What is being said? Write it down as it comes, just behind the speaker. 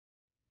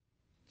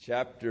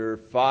Chapter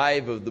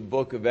 5 of the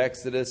book of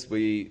Exodus,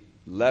 we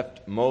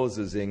left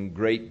Moses in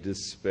great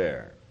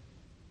despair.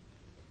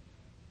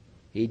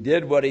 He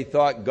did what he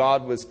thought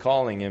God was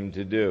calling him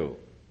to do.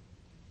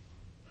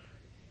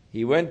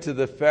 He went to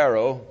the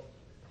Pharaoh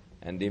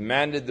and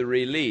demanded the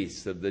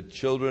release of the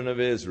children of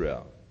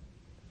Israel.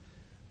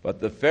 But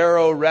the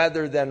Pharaoh,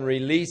 rather than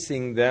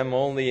releasing them,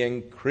 only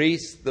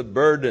increased the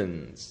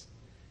burdens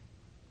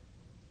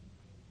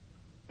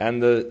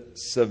and the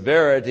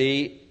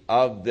severity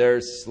of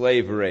their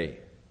slavery,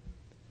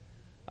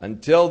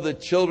 until the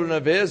children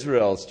of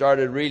Israel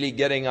started really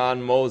getting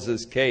on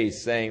Moses'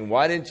 case, saying,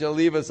 "Why didn't you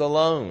leave us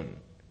alone?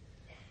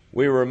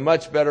 We were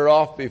much better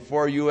off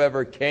before you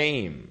ever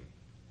came.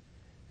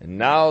 And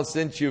now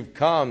since you've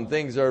come,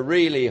 things are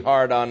really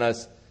hard on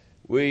us.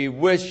 We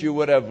wish you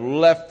would have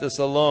left us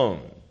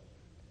alone."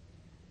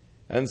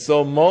 And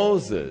so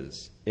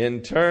Moses,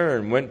 in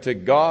turn, went to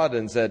God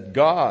and said,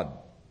 "God,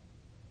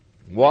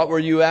 what were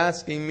you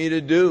asking me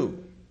to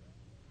do?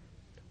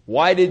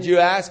 Why did you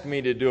ask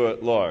me to do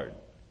it, Lord?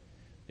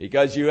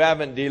 Because you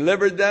haven't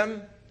delivered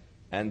them,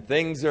 and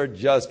things are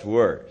just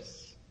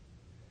worse."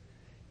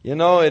 You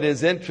know, it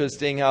is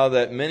interesting how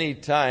that many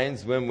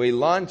times when we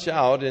launch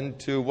out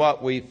into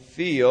what we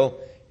feel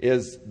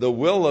is the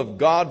will of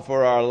God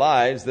for our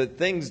lives, that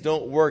things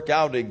don't work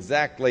out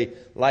exactly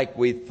like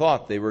we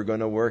thought they were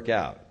going to work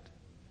out.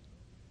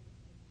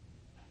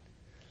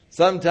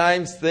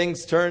 Sometimes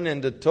things turn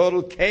into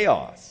total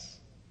chaos,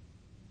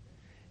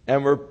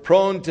 and we're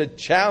prone to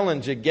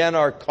challenge again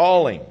our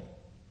calling.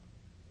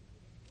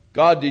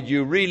 God, did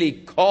you really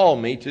call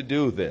me to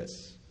do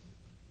this?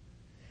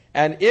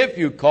 And if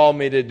you call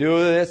me to do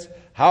this,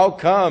 how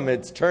come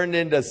it's turned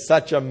into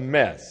such a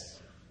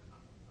mess?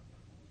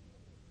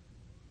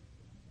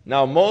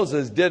 Now,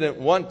 Moses didn't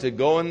want to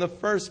go in the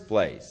first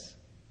place.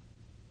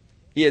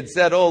 He had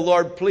said, "Oh,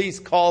 Lord, please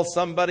call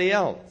somebody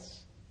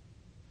else."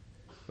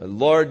 But the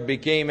Lord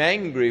became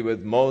angry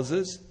with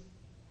Moses.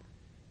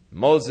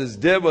 Moses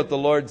did what the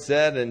Lord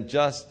said, and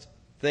just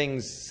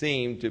things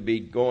seemed to be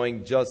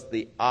going just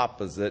the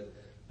opposite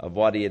of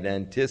what he had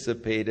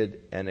anticipated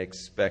and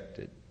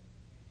expected.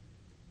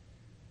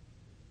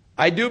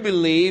 I do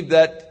believe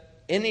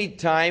that any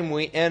time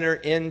we enter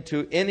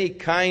into any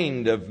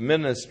kind of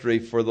ministry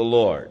for the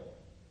Lord,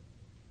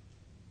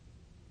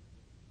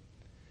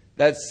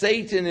 that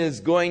Satan is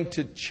going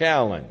to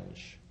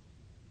challenge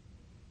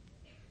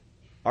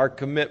our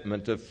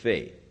commitment of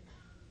faith.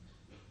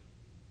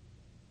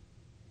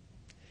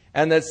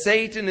 And that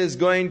Satan is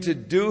going to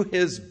do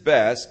his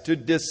best to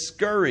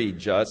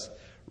discourage us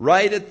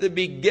right at the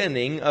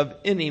beginning of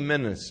any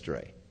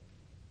ministry.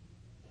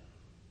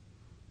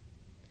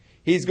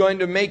 He's going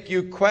to make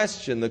you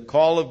question the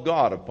call of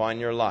God upon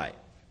your life.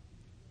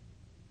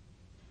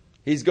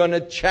 He's going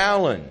to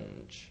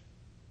challenge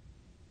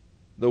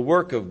the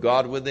work of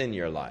God within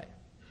your life.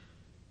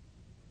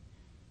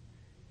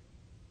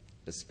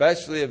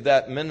 Especially if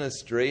that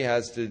ministry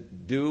has to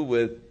do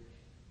with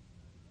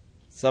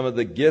some of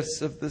the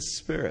gifts of the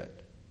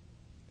Spirit.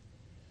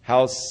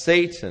 How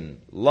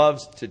Satan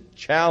loves to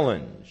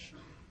challenge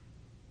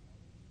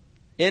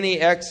any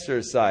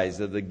exercise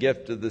of the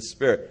gift of the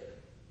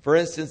Spirit. For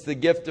instance, the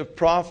gift of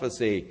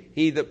prophecy.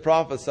 He that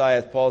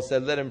prophesieth, Paul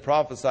said, let him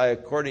prophesy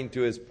according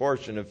to his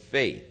portion of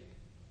faith.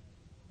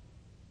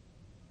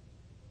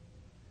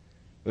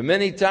 But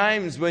many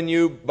times when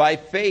you, by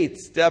faith,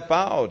 step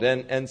out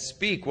and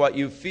speak what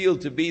you feel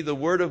to be the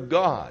Word of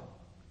God,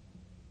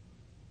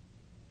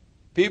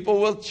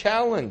 people will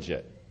challenge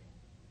it.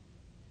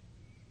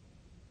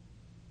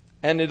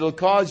 And it'll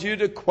cause you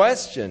to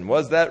question,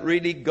 was that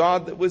really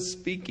God that was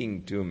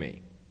speaking to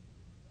me?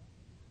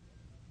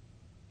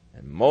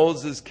 And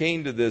Moses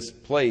came to this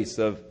place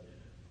of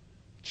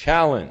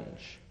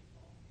challenge.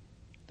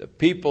 The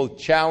people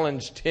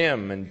challenged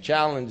him and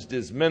challenged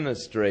his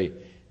ministry,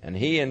 and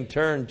he in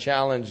turn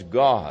challenged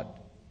God.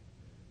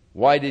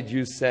 Why did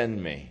you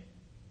send me?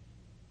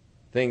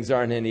 Things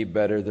aren't any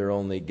better, they're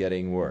only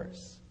getting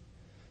worse.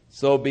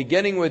 So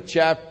beginning with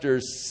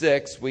chapter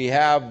 6, we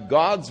have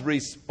God's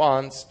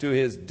response to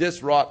his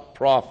diswrought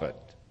prophet.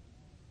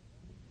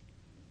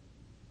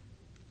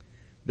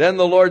 Then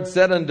the Lord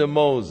said unto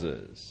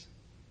Moses,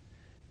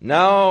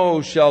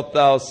 "Now shalt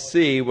thou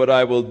see what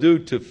I will do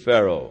to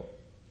Pharaoh,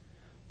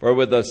 for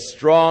with a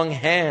strong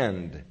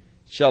hand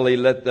shall he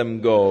let them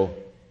go,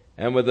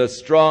 and with a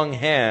strong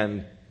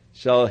hand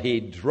shall he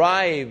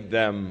drive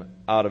them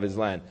out of his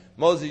land."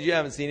 Moses, you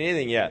haven't seen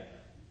anything yet.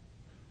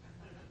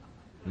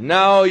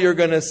 Now you're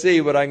going to see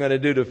what I'm going to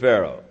do to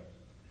Pharaoh.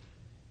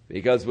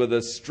 Because with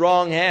a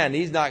strong hand,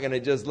 he's not going to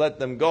just let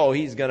them go.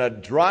 He's going to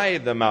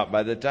drive them out.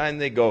 By the time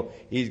they go,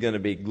 he's going to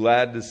be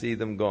glad to see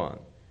them gone.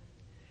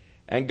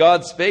 And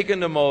God spake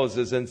unto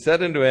Moses and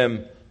said unto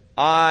him,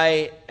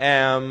 "I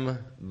am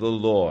the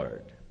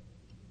Lord."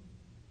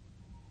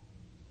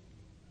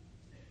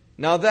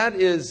 Now that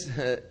is,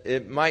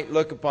 it might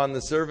look upon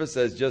the surface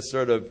as just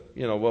sort of,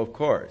 well, of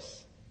course.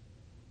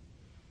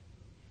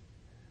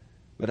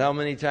 But how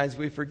many times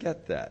we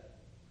forget that?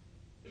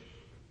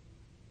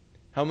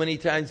 How many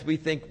times we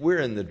think we're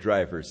in the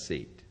driver's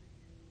seat?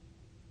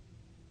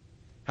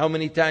 How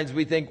many times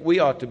we think we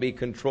ought to be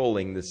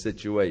controlling the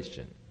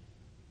situation?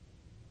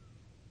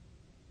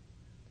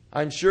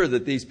 I'm sure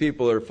that these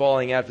people are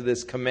falling after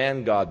this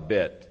command God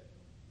bit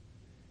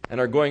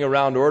and are going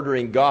around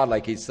ordering God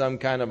like he's some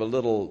kind of a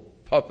little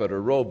puppet or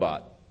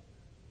robot.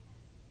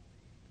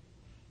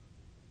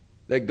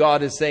 That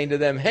God is saying to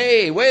them,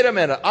 hey, wait a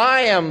minute,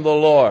 I am the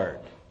Lord.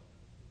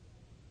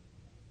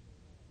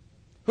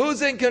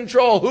 Who's in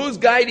control? Who's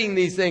guiding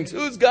these things?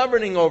 Who's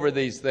governing over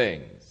these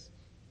things?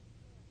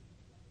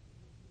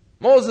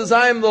 Moses,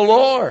 I am the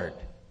Lord.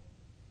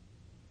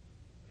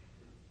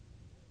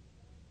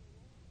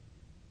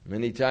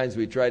 Many times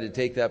we try to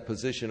take that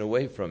position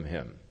away from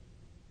him.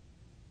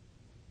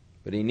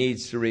 But he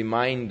needs to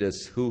remind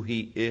us who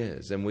he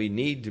is. And we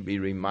need to be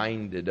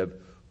reminded of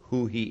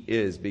who he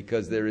is,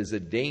 because there is a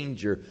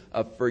danger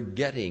of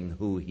forgetting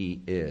who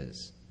he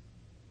is,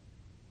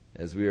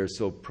 as we are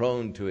so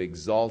prone to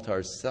exalt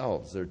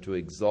ourselves or to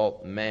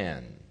exalt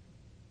man,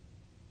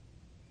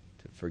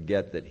 to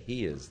forget that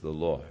he is the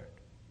Lord.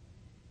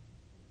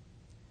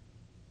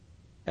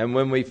 And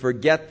when we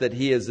forget that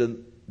he is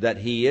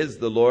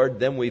the Lord,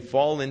 then we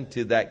fall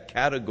into that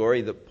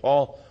category that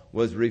Paul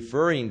was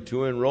referring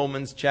to in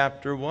Romans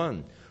chapter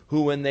 1,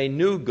 who when they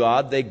knew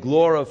God, they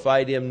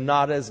glorified him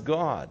not as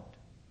God.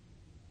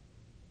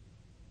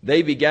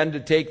 They began to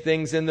take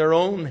things in their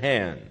own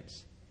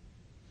hands.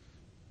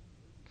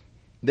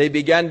 They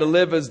began to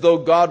live as though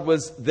God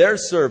was their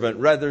servant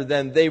rather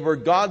than they were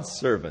God's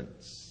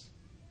servants.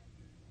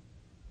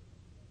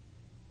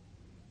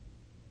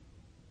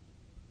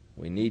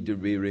 We need to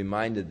be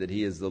reminded that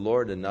he is the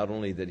Lord, and not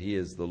only that he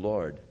is the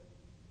Lord,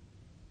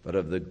 but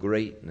of the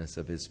greatness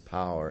of his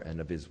power and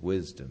of his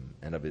wisdom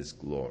and of his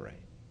glory.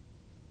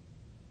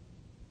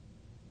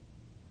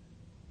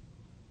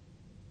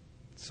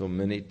 So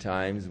many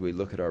times we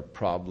look at our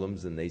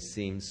problems and they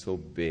seem so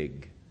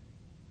big,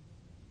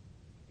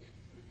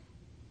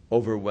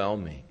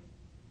 overwhelming.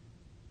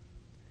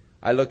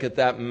 I look at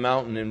that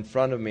mountain in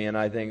front of me and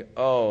I think,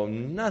 oh,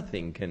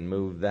 nothing can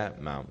move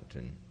that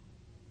mountain.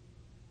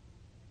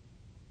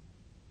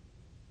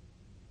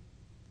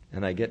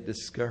 And I get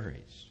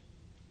discouraged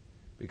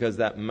because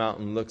that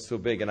mountain looks so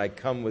big, and I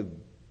come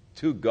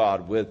to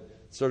God with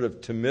sort of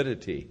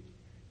timidity.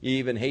 You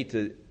even hate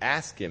to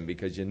ask him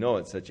because you know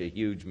it's such a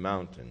huge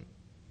mountain.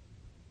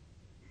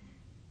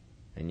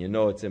 And you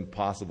know it's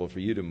impossible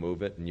for you to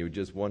move it, and you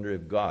just wonder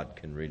if God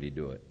can really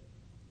do it.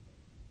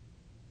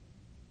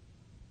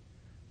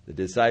 The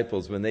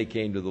disciples, when they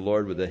came to the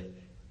Lord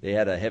they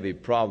had a heavy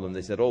problem.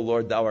 They said, "Oh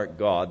Lord, thou art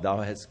God. Thou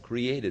hast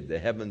created the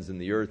heavens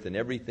and the earth and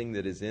everything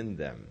that is in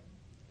them."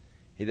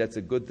 Hey, that's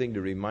a good thing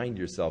to remind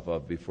yourself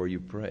of before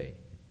you pray.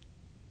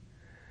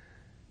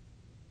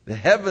 The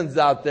heavens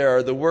out there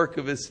are the work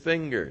of his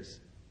fingers.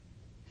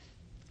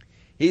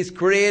 He's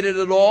created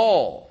it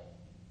all.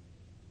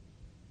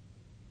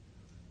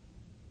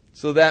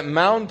 So that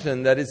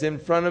mountain that is in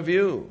front of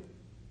you,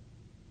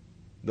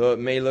 though it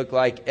may look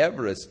like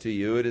Everest to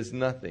you, it is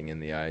nothing in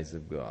the eyes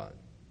of God.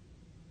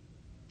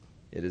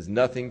 It is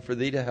nothing for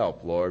thee to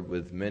help, Lord,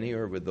 with many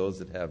or with those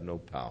that have no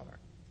power.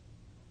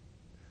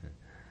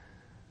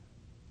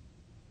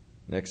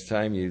 Next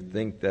time you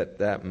think that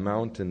that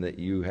mountain that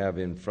you have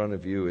in front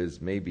of you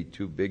is maybe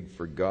too big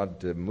for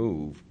God to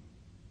move,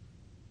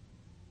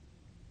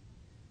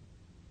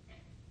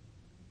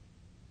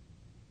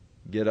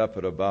 get up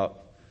at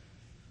about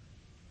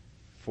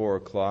 4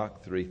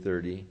 o'clock,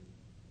 3:30,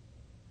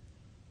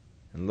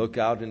 and look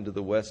out into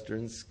the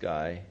western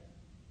sky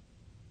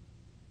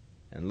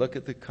and look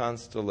at the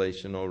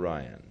constellation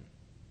Orion.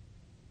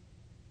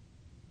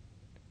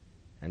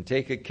 And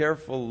take a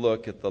careful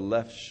look at the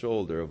left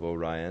shoulder of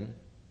Orion.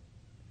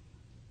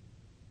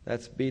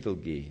 That's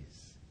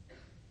Betelgeuse.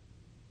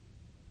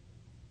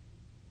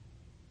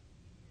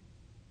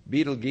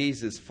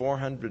 Betelgeuse is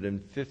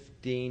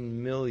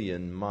 415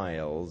 million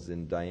miles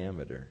in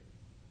diameter.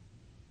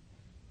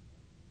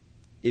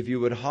 If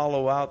you would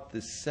hollow out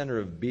the center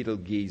of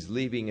Betelgeuse,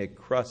 leaving a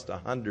crust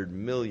 100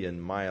 million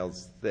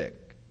miles thick,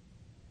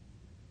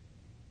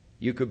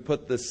 you could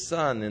put the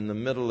sun in the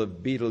middle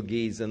of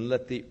Betelgeuse and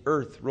let the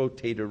earth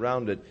rotate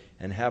around it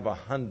and have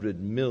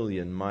 100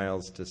 million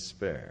miles to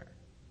spare.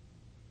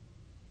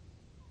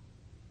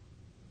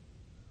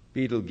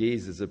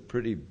 Betelgeuse is a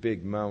pretty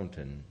big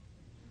mountain.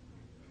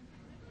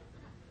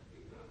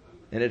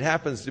 And it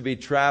happens to be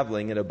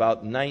traveling at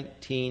about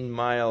 19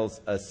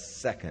 miles a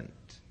second.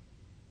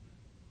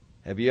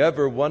 Have you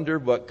ever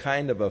wondered what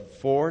kind of a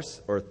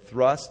force or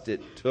thrust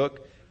it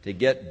took to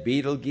get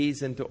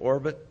Betelgeuse into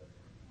orbit?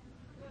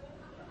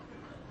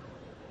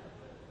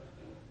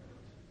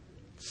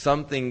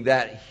 Something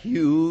that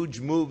huge,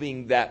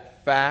 moving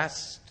that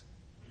fast.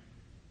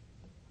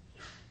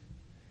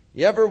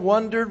 You ever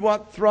wondered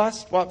what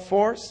thrust, what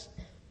force?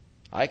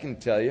 I can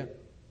tell you.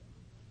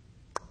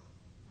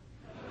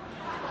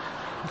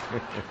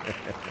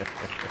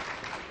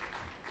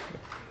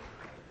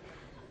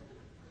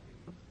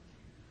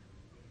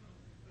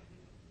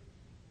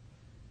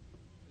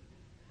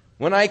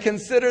 When I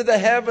consider the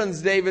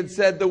heavens, David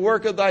said, the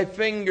work of thy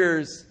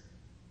fingers,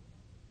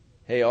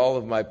 hey, all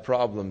of my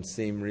problems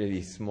seem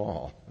really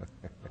small.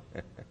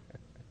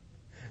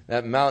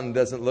 That mountain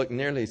doesn't look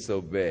nearly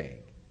so big.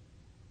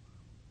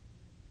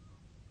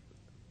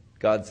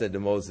 God said to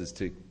Moses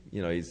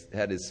he's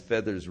had his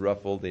feathers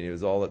ruffled and he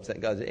was all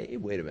upset. God said, hey,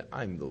 wait a minute,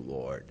 I'm the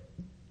Lord.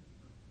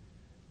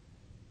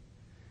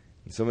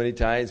 And so many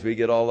times we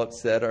get all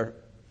upset, our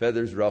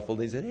feathers ruffled.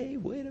 And he said, hey,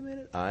 wait a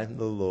minute, I'm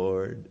the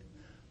Lord.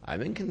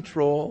 I'm in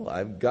control.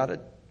 I've got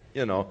it,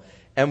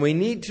 And we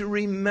need to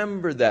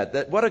remember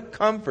that what a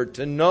comfort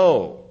to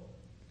know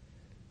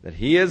that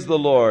He is the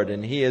Lord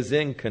and He is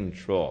in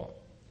control.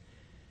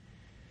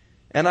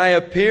 And I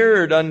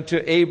appeared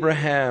unto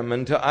Abraham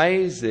and to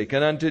Isaac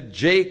and unto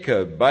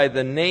Jacob by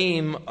the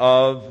name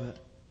of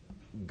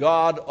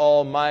God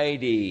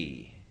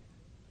Almighty,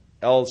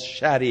 El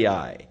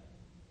Shaddai.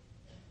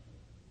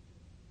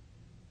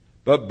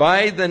 But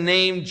by the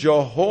name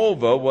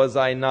Jehovah was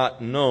I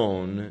not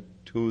known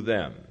to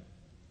them.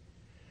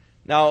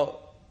 Now,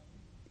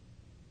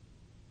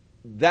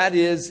 that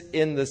is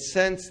in the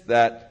sense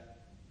that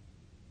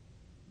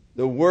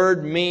the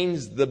word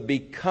means the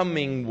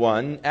becoming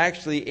one.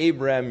 Actually,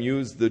 Abraham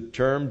used the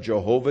term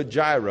Jehovah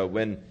Jireh.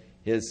 When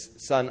his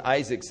son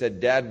Isaac said,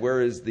 Dad,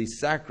 where is the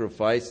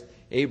sacrifice?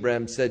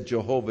 Abraham said,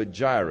 Jehovah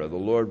Jireh, the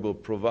Lord will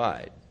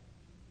provide.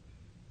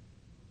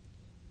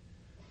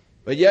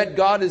 But yet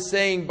God is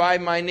saying, by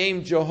my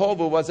name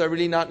Jehovah was I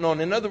really not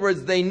known. In other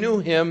words, they knew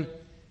Him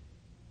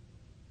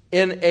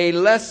in a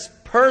less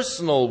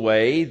personal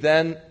way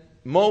than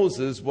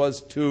Moses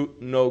was to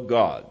know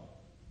God.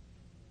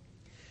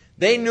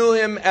 They knew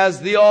Him as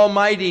the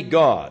Almighty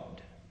God,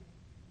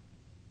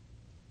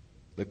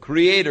 the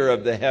Creator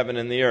of the heaven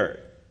and the earth.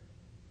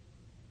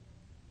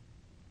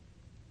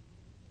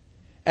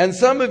 And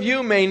some of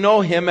you may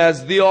know Him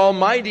as the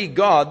Almighty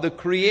God, the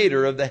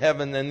Creator of the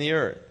heaven and the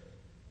earth.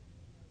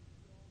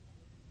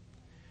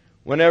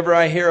 Whenever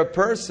I hear a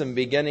person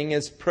beginning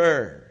his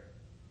prayer,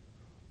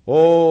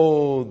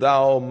 O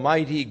thou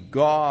Almighty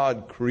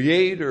God,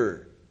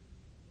 Creator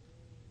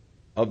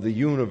of the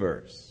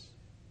universe,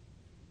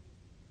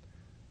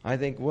 I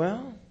think,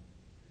 well,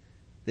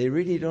 they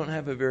really don't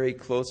have a very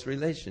close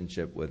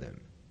relationship with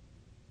Him.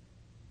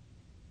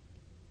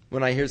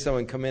 When I hear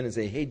someone come in and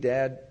say, hey,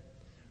 Dad,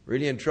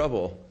 really in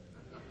trouble,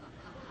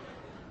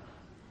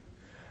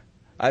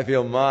 I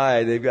feel,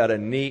 they've got a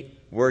neat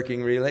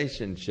working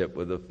relationship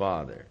with the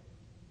Father.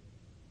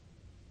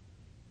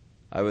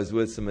 I was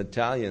with some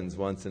Italians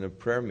once in a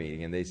prayer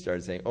meeting, and they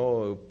started saying,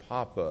 oh,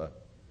 Papa.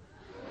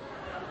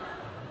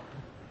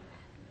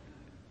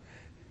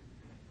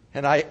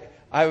 And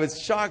I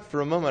was shocked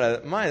for a moment. I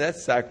thought,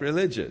 that's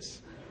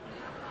sacrilegious.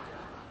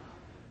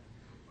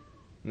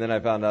 And then I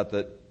found out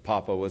that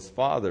Papa was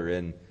father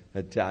in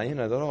Italian.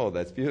 I thought, oh,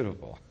 that's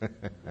beautiful.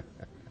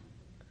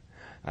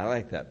 I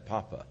like that,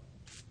 Papa.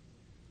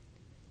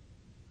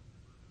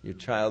 Your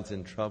child's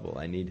in trouble.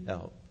 I need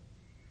help.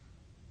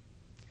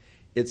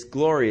 It's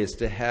glorious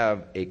to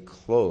have a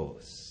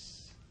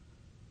close,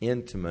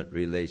 intimate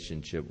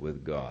relationship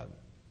with God.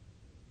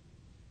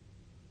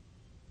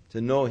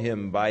 To know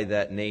Him by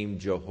that name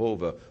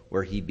Jehovah,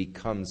 where He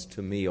becomes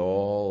to me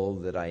all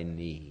that I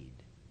need.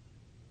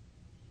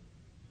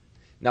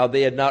 Now,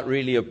 they had not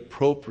really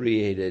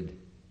appropriated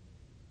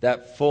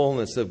that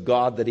fullness of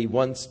God that He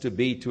wants to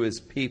be to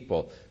His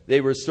people.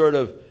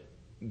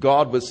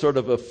 God was sort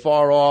of a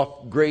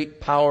far-off,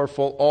 great,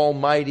 powerful,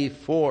 almighty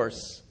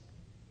force.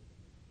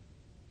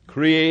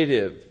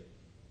 Creative.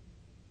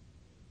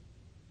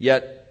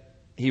 Yet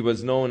He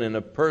was known in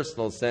a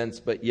personal sense,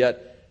 but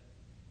yet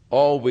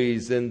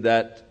always in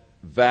that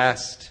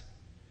vast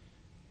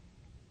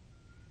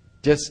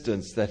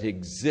distance that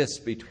exists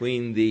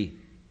between the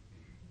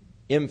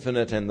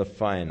infinite and the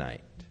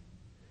finite.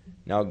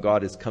 Now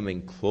God is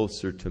coming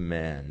closer to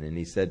man, and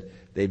He said,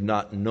 they've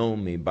not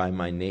known me by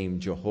my name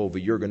Jehovah.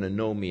 You're going to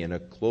know me in a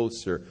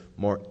closer,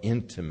 more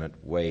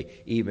intimate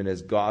way, even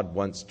as God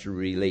wants to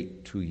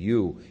relate to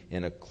you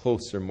in a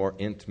closer, more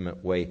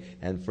intimate way.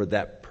 And for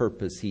that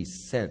purpose He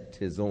sent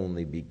His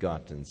only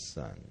begotten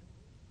Son.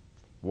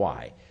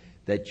 Why?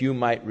 That you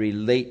might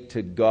relate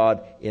to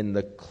God in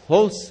the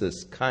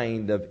closest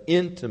kind of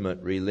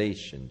intimate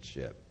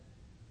relationship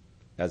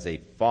as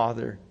a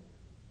father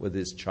with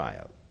his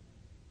child.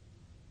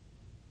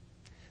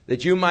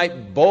 That you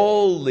might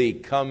boldly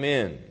come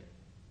in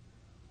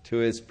to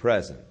His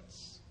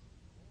presence.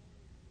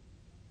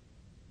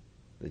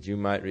 That you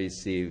might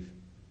receive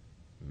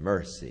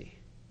mercy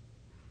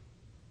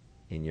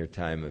in your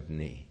time of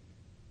need.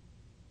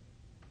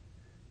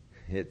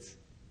 It's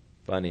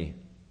funny.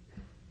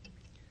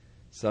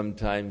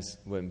 Sometimes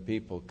when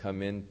people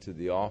come into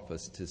the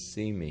office to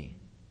see me,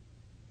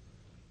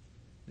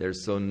 they're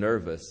so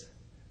nervous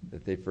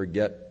that they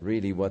forget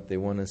really what they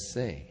want to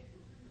say.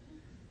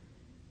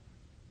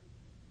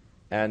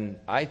 And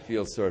I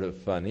feel sort of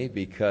funny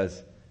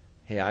because,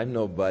 hey, I'm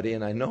nobody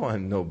and I know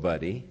I'm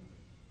nobody.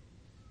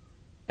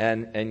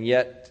 And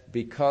yet,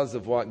 because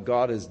of what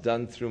God has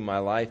done through my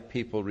life,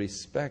 people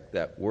respect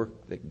that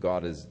work that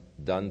God has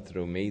done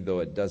through me, though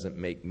it doesn't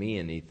make me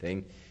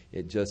anything.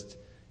 It just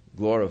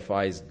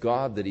glorifies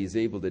God that He's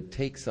able to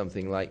take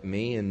something like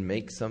me and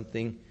make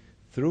something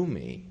through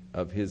me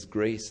of His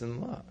grace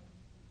and love.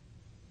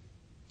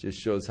 Just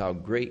shows how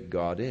great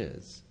God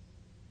is.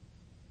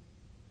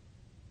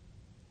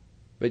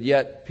 But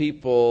yet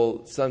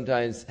people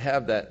sometimes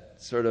have that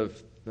sort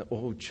of,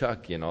 oh,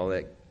 Chuck,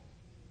 that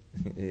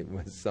it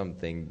was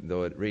something,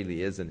 though it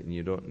really isn't, and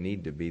you don't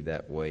need to be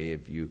that way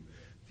if you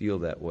feel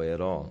that way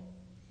at all.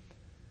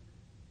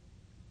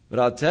 But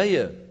I'll tell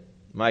you,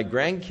 my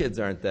grandkids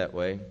aren't that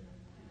way.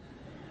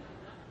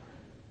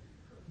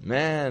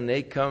 Man,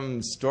 they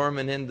come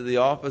storming into the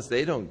office.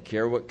 They don't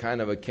care what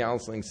kind of a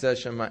counseling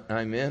session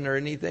I'm in or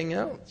anything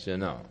else,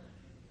 And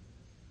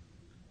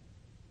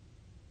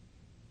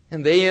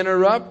they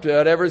interrupt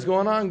whatever's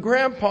going on.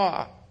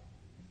 Grandpa,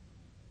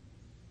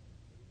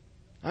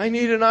 I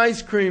need an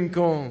ice cream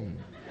cone.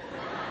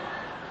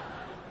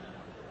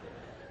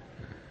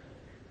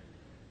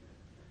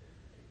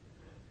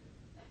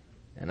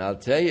 And I'll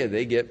tell you,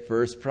 they get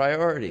first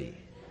priority.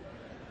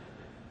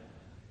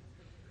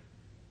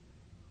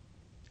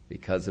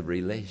 Because of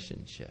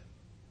relationship.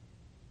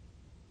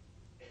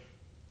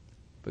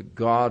 But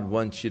God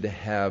wants you to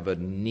have a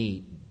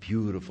neat,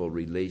 beautiful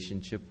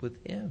relationship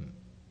with Him.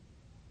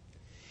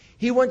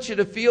 He wants you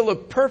to feel a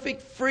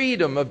perfect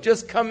freedom of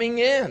just coming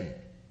in.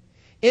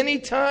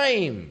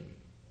 Anytime.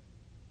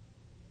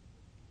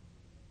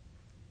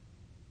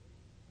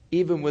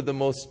 Even with the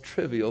most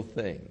trivial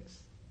things.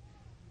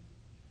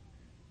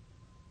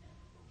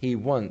 He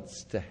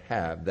wants to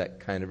have that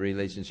kind of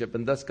relationship.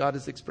 And thus God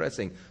is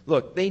expressing,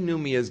 look, they knew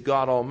me as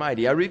God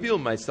Almighty. I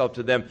revealed myself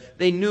to them.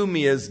 They knew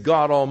me as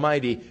God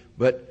Almighty,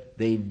 but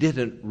they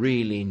didn't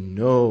really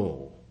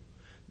know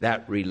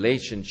that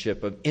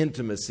relationship of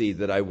intimacy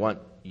that I want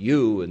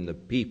you and the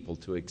people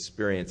to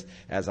experience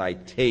as I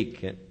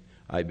take it.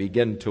 I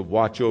begin to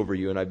watch over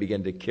you and I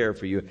begin to care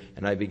for you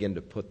and I begin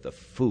to put the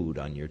food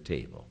on your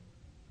table.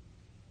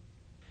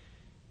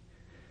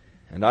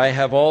 And I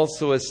have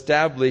also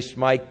established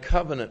my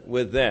covenant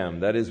with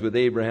them, that is with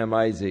Abraham,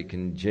 Isaac,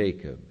 and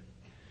Jacob,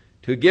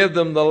 to give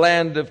them the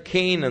land of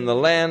Canaan, the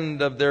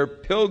land of their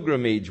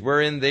pilgrimage,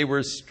 wherein they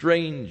were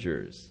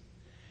strangers.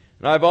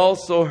 And I've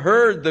also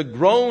heard the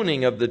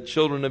groaning of the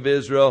children of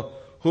Israel,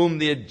 whom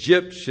the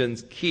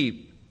Egyptians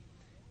keep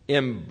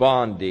in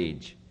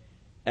bondage.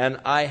 And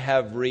I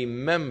have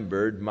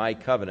remembered my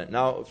covenant.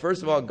 Now,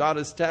 first of all, God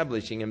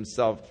establishing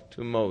Himself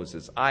to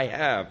Moses. I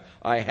have.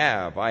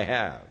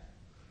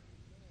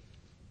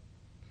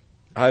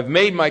 I've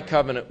made my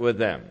covenant with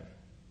them.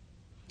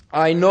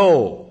 I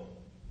know.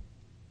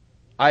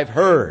 I've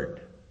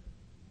heard.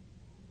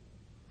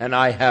 And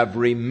I have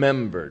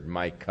remembered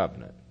my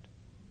covenant.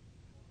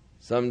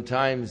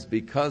 Sometimes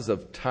because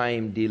of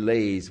time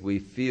delays, we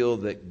feel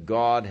that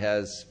God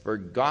has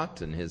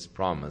forgotten His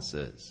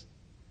promises.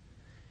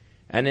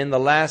 And in the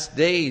last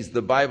days,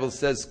 the Bible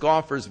says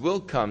scoffers will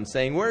come,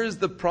 saying, where is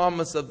the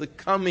promise of the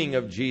coming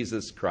of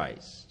Jesus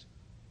Christ?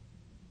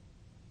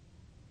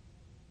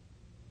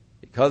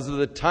 Because of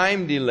the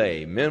time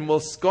delay, men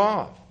will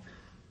scoff.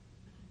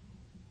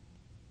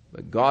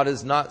 But God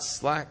is not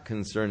slack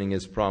concerning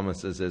His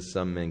promises, as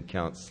some men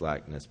count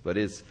slackness, but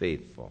is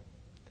faithful.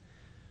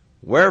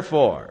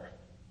 Wherefore,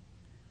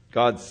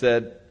 God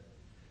said,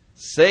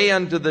 say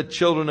unto the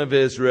children of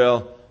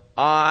Israel,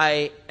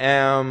 I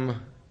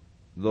am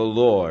the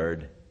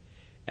Lord,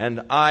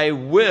 and I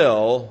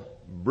will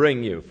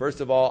bring you.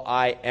 First of all,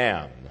 I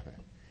am,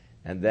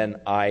 and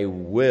then I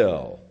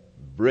will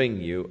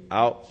bring you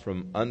out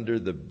from under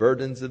the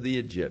burdens of the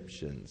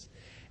Egyptians,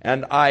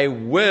 and I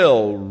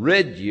will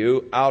rid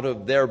you out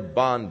of their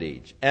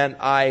bondage, and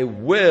I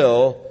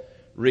will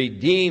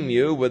redeem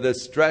you with a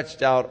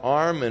stretched out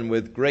arm and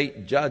with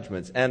great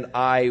judgments, and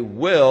I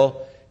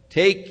will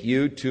take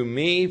you to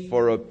me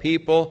for a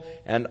people,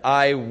 and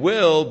I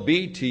will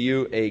be to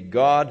you a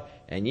God,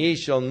 and ye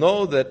shall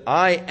know that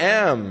I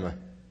am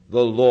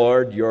the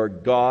Lord your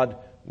God,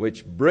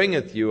 which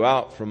bringeth you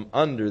out from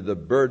under the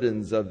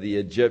burdens of the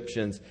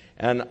Egyptians,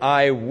 and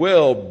I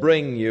will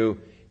bring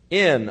you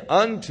in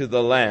unto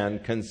the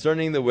land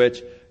concerning the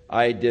which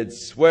I did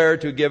swear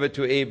to give it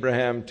to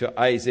Abraham, to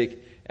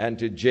Isaac, and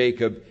to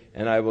Jacob,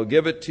 and I will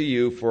give it to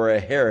you for a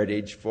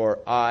heritage, for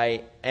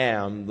I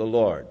am the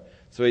Lord.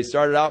 So he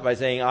started out by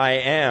saying, I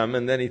am,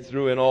 and then he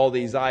threw in all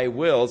these I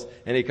wills,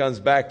 and he comes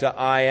back to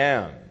I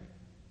am.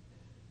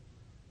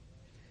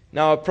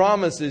 Now, a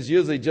promise is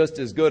usually just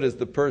as good as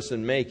the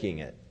person making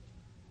it.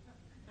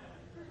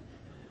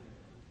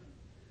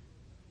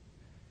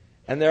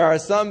 And there are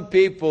some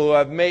people who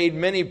have made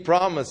many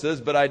promises,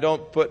 but I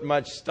don't put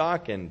much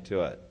stock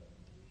into it.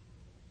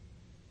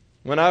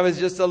 When I was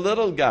just a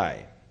little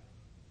guy,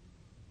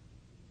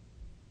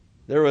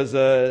 there was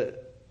a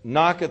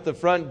knock at the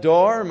front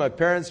door. My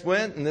parents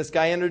went, and this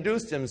guy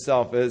introduced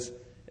himself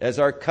as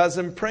our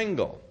cousin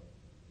Pringle,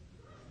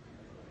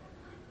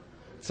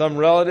 some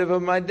relative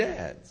of my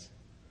dad's.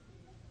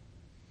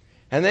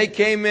 And they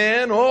came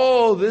in,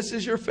 oh, this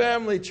is your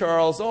family,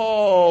 Charles.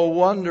 Oh,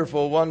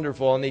 wonderful,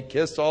 wonderful. And he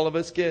kissed all of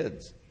his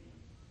kids.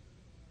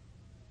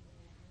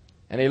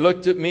 And he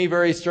looked at me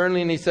very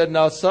sternly and he said,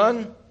 now,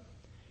 son,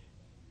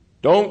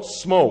 don't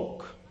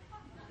smoke.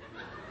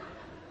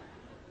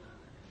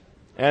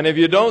 And if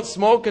you don't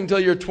smoke until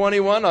you're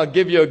 21, I'll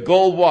give you a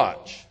gold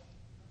watch.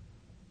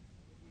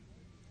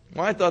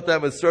 Well, I thought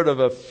that was sort of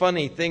a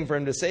funny thing for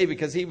him to say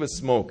because he was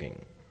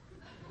smoking.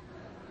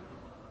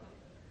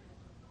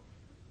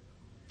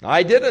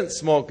 I didn't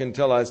smoke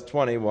until I was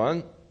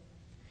 21.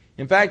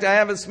 In fact, I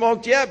haven't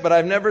smoked yet, but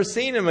I've never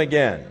seen him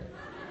again.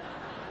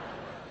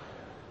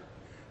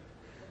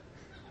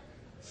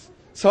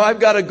 So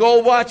I've got a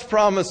gold watch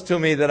promised to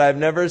me that I've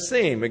never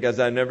seen because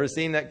I've never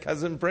seen that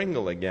cousin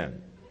Pringle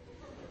again.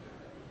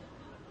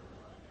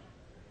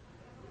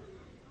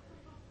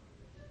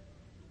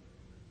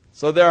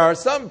 So there are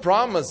some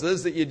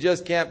promises that you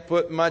just can't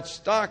put much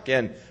stock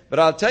in. But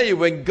I'll tell you,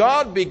 when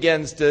God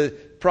begins to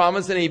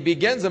promise, and He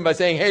begins them by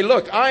saying, hey,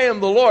 look, I am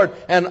the Lord,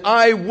 and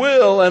I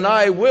will, and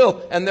I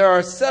will. And there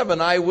are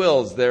 7 I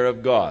wills there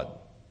of God.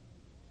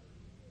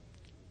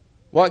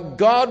 What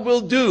God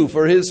will do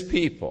for His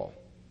people.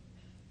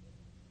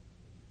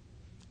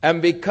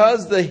 And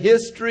because the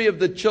history of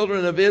the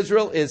children of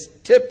Israel is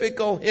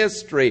typical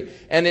history,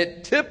 and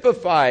it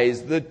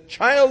typifies the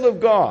child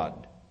of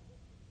God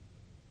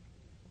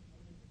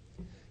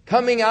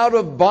coming out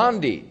of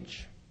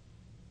bondage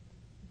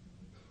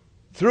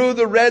through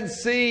the Red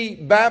Sea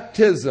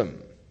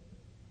baptism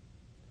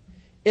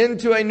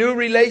into a new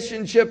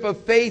relationship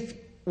of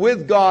faith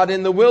with God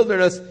in the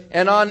wilderness,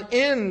 and on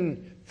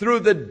in through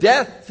the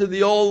death to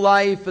the old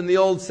life and the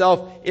old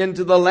self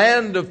into the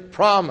land of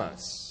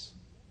promise.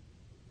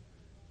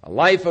 A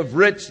life of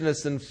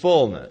richness and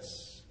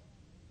fullness.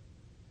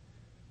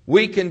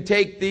 We can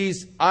take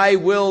these I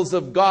wills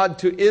of God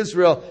to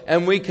Israel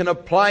and we can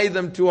apply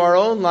them to our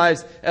own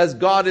lives as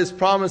God is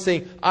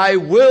promising, I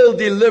will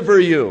deliver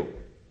you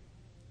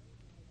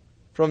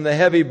from the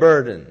heavy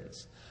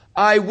burdens.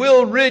 I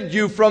will rid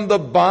you from the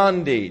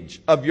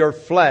bondage of your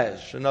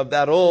flesh and of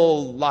that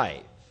old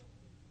life.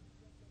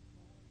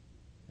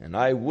 And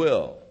I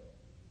will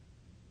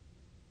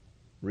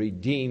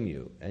redeem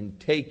you and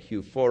take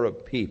you for a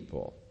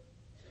people.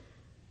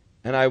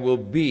 And I will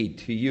be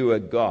to you a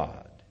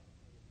God.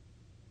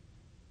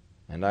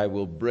 And I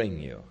will bring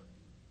you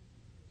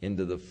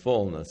into the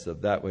fullness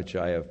of that which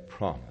I have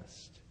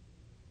promised.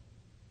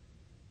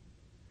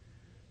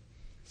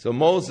 So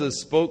Moses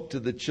spoke to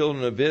the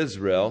children of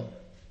Israel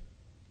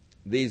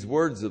these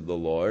words of the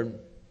Lord.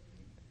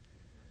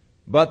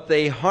 But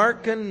they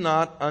hearkened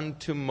not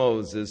unto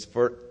Moses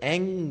for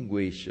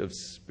anguish of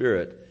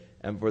spirit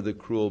and for the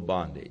cruel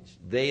bondage.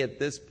 They at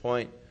this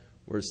point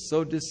were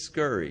so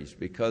discouraged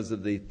because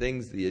of the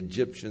things the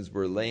Egyptians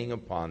were laying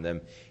upon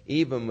them.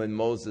 Even when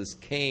Moses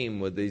came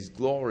with these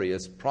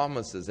glorious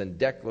promises and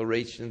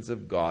declarations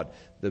of God,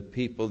 the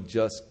people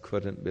just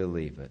couldn't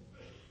believe it.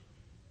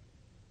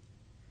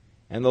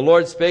 And the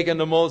Lord spake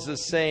unto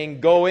Moses, saying,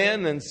 Go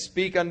in and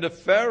speak unto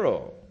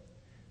Pharaoh,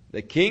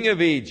 the king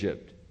of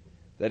Egypt,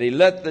 that he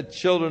let the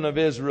children of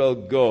Israel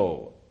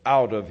go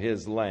out of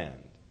his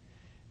land.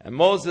 And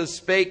Moses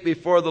spake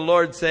before the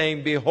Lord,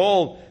 saying,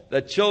 Behold,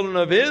 the children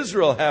of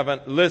Israel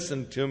haven't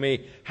listened to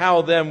me.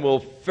 How then will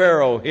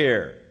Pharaoh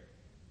hear,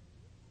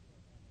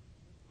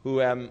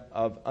 who am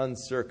of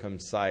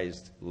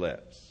uncircumcised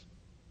lips?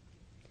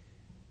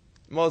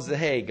 Moses said,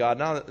 hey, God,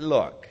 now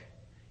look.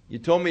 You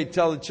told me to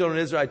tell the children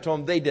of Israel. I told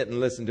them they didn't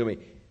listen to me.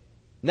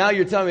 Now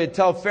you're telling me to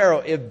tell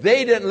Pharaoh. If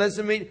they didn't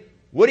listen to me,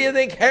 what do you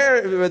think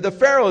the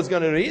Pharaoh is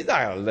going to do? He's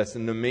not going to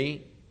listen to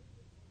me.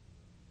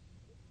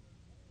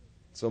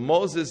 So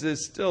Moses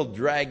is still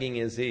dragging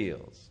his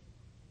heels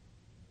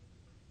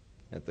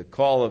at the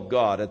call of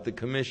God, at the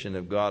commission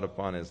of God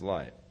upon his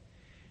life.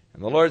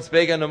 And the Lord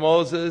spake unto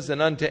Moses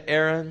and unto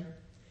Aaron,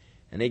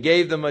 and he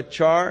gave them a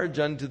charge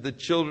unto the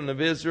children of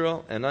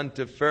Israel and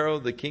unto Pharaoh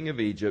the king of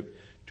Egypt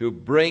to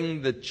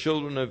bring the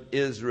children of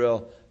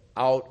Israel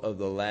out of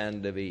the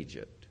land of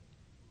Egypt.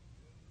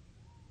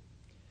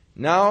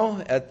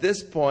 Now, at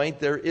this point,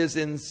 there is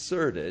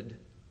inserted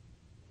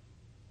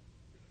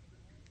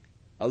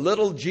a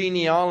little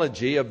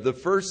genealogy of the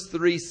first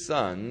 3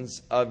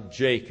 sons of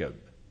Jacob.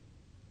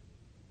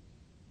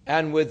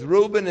 And with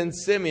Reuben and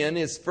Simeon,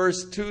 his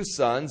first 2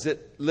 sons,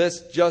 it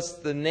lists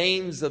just the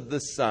names of the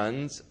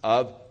sons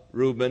of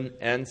Reuben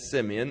and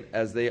Simeon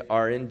as they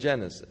are in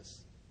Genesis.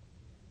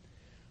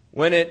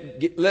 When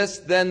it lists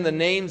then the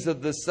names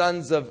of the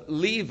sons of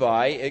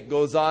Levi, it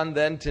goes on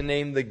then to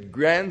name the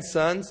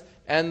grandsons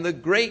and the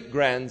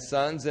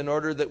great-grandsons in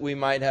order that we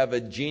might have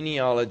a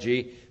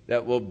genealogy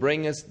that will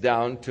bring us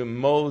down to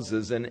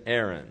Moses and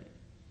Aaron.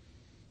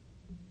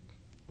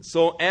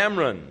 So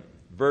Amram,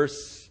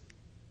 verse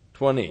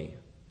 20,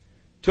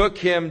 took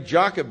him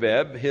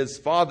Jochebed, his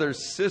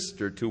father's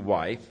sister, to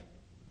wife,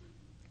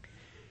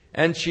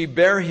 and she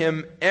bare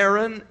him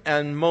Aaron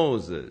and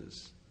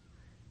Moses.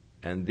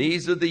 And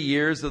these are the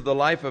years of the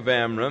life of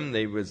Amram.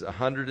 He was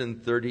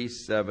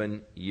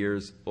 137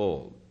 years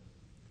old.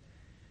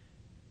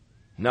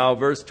 Now,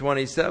 verse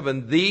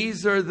 27,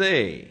 these are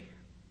they.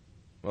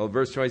 Well,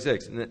 verse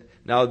 26.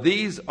 Now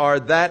these are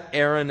that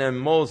Aaron and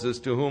Moses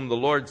to whom the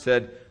Lord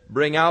said,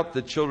 bring out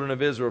the children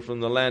of Israel from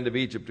the land of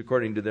Egypt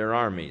according to their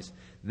armies.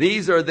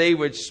 These are they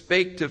which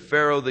spake to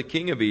Pharaoh the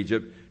king of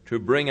Egypt to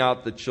bring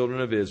out the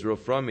children of Israel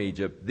from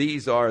Egypt.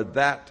 These are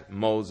that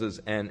Moses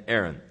and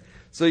Aaron.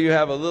 So you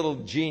have a little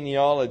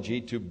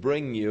genealogy to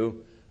bring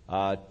you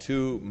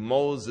to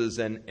Moses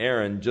and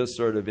Aaron, just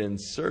sort of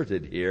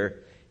inserted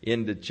here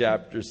into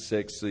chapter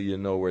 6 so you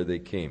know where they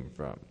came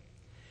from.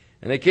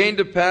 And it came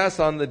to pass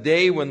on the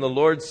day when the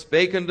Lord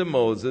spake unto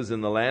Moses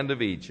in the land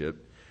of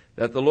Egypt,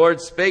 that the Lord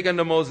spake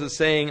unto Moses,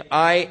 saying,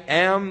 I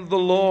am the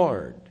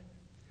Lord.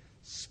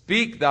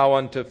 Speak thou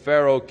unto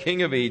Pharaoh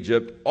king of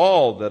Egypt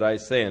all that I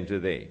say unto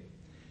thee.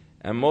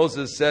 And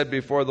Moses said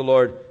before the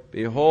Lord,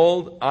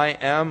 Behold, I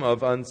am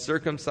of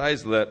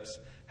uncircumcised lips.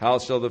 How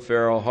shall the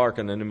Pharaoh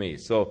hearken unto me?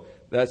 So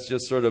that's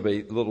just sort of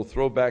a little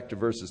throwback to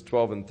verses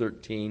 12 and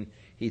 13.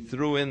 He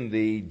threw in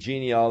the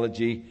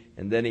genealogy,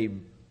 and then he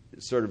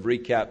sort of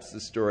recaps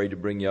the story to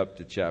bring you up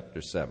to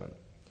chapter 7.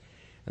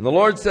 And the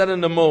Lord said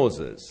unto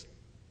Moses,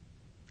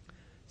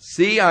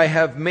 See, I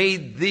have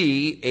made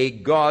thee a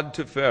god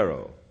to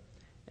Pharaoh,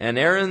 and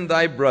Aaron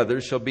thy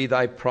brother shall be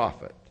thy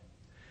prophet.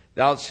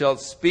 Thou shalt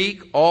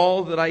speak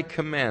all that I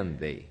command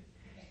thee.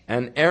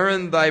 And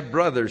Aaron thy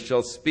brother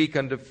shall speak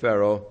unto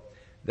Pharaoh,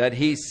 that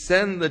he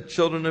send the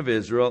children of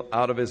Israel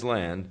out of his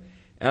land.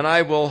 And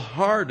I will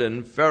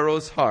harden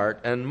Pharaoh's heart,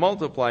 and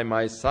multiply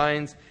my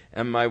signs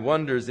and my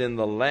wonders in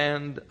the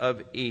land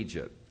of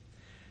Egypt.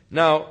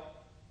 Now,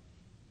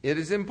 it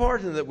is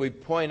important that we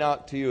point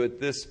out to you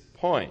at this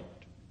point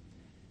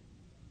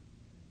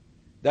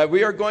that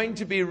we are going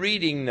to be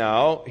reading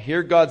now.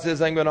 Here God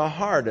says, I'm going to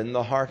harden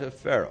the heart of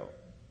Pharaoh.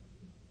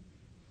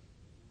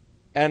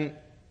 And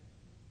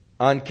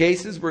on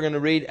cases we're going to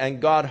read, and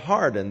God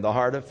hardened the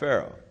heart of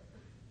Pharaoh.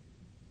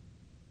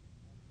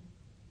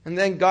 And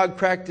then God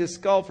cracked his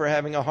skull for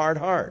having a hard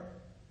heart.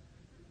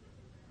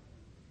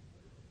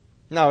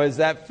 Now, is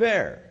that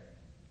fair?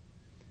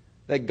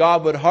 That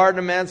God would harden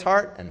a man's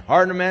heart and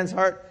harden a man's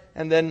heart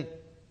and then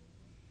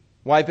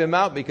wipe him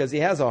out because he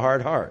has a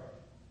hard heart?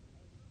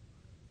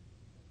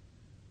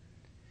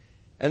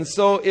 And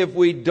so if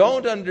we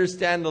don't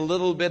understand a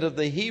little bit of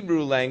the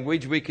Hebrew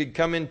language, we could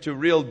come into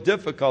real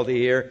difficulty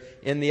here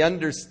in the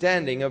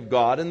understanding of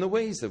God and the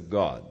ways of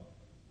God.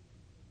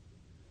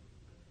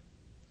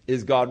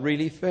 Is God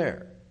really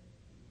fair?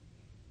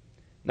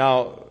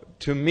 Now,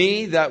 to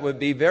me, that would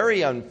be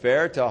very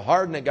unfair to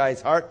harden a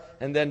guy's heart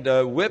and then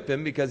to whip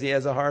him because he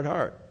has a hard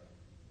heart.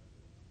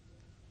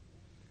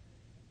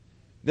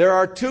 There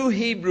are two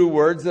Hebrew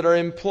words that are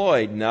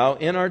employed now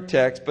in our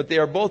text, but they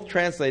are both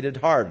translated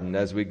hardened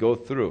as we go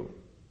through.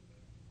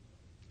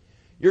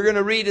 You're going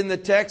to read in the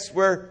text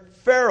where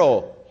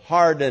Pharaoh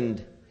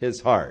hardened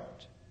his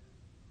heart.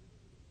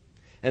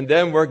 And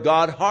then where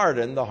God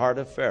hardened the heart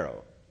of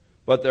Pharaoh.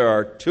 But there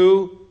are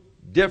two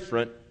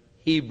different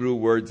Hebrew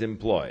words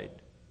employed.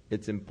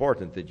 It's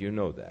important that you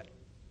know that.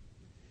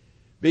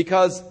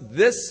 Because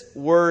this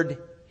word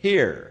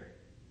here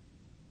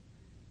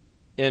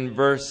in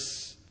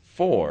verse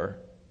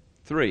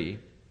 3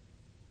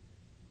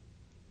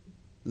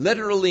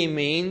 literally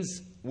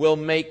means will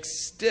make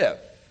stiff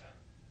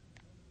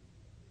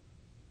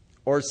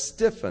or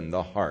stiffen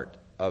the heart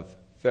of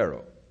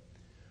Pharaoh.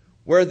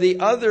 Where the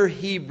other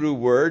Hebrew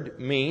word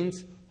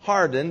means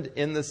hardened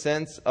in the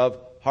sense of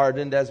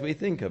hardened as we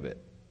think of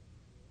it.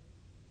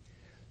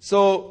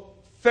 So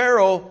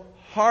Pharaoh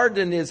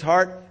hardened his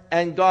heart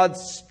and God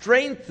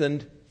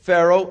strengthened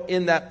Pharaoh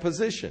in that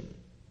position.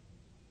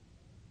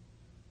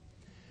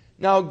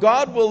 Now,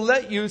 God will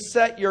let you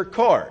set your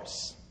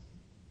course.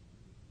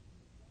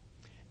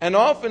 And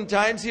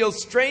oftentimes, He'll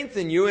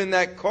strengthen you in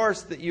that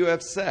course that you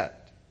have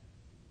set.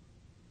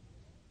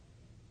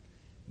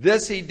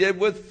 This He did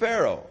with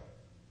Pharaoh.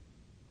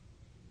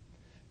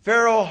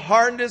 Pharaoh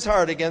hardened his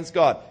heart against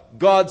God.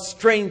 God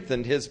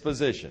strengthened his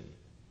position.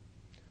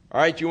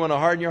 All right, you want to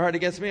harden your heart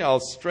against me?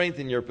 I'll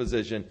strengthen your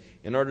position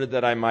in order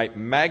that I might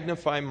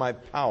magnify my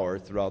power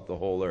throughout the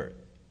whole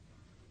earth.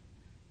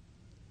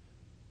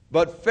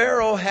 But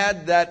Pharaoh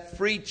had that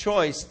free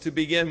choice to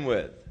begin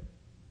with.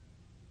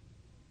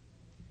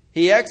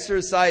 He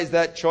exercised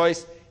that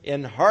choice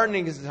in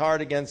hardening his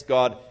heart against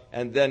God,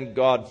 and then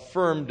God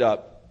firmed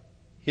up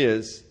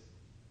his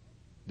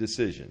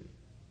decision.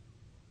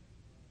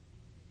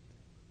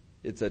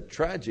 It's a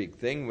tragic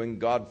thing when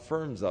God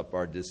firms up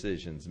our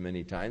decisions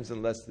many times,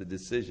 unless the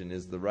decision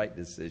is the right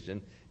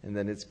decision, and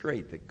then it's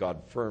great that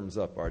God firms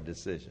up our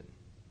decision.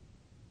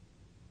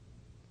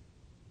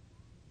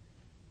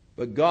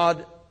 But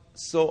God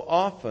so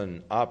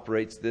often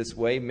operates this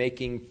way,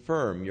 making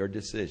firm your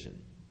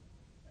decision.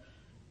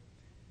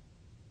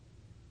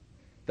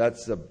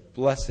 That's a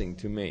blessing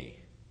to me.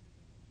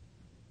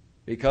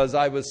 Because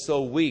I was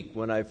so weak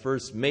when I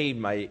first made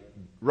my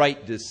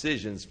right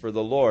decisions for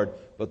the Lord,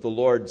 but the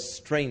Lord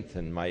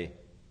strengthened my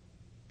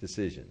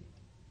decision.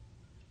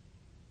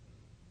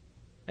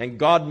 And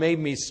God made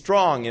me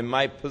strong in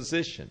my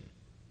position.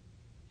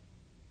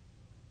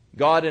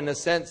 God, in a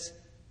sense,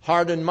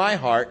 hardened my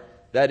heart.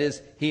 That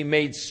is, He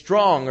made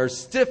strong or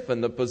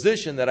stiffen the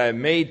position that I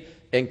made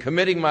in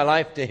committing my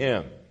life to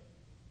Him.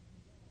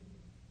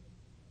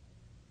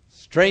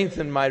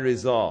 Strengthen my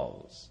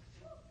resolves.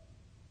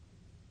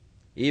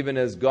 Even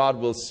as God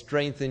will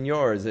strengthen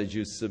yours as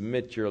you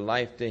submit your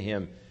life to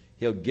Him,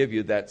 He'll give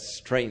you that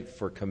strength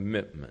for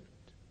commitment.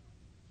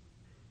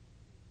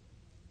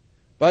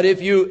 But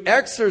if you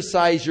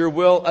exercise your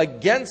will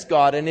against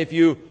God, and if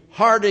you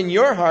harden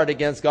your heart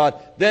against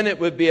God, then it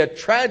would be a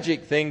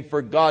tragic thing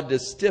for God to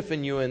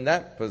stiffen you in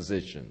that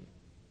position.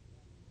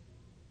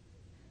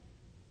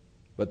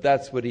 But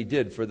that's what He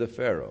did for the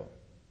Pharaoh.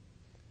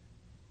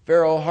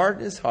 Pharaoh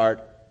hardened his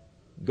heart.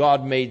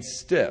 God made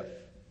stiff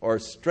or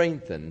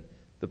strengthened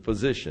the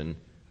position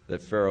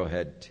that Pharaoh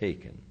had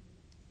taken.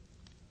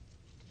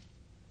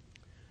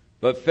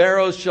 But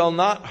Pharaoh shall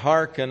not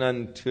hearken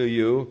unto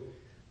you,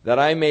 that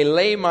I may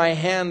lay my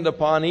hand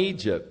upon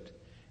Egypt,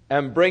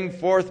 and bring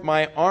forth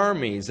my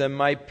armies and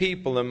my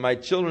people and my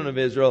children of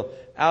Israel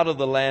out of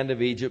the land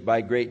of Egypt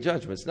by great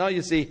judgments. Now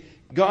you see,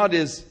 God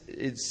is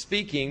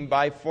speaking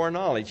by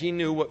foreknowledge. He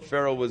knew what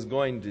Pharaoh was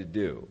going to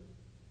do.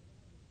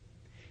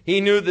 He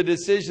knew the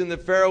decision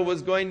that Pharaoh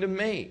was going to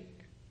make.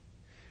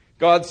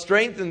 God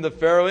strengthened the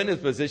Pharaoh in his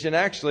position.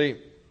 Actually,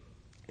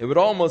 it would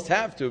almost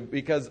have to,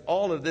 because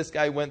all of this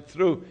guy went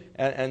through,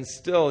 and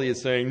still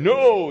he's saying,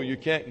 no, you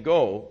can't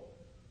go.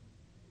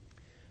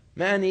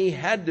 Man, he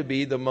had to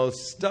be the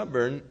most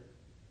stubborn,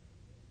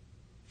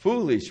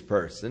 foolish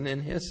person in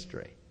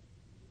history.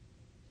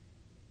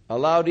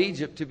 Allowed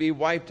Egypt to be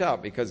wiped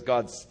out because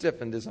God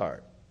stiffened his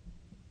heart.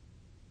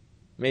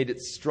 Made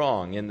it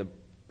strong in the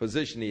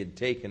position he had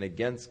taken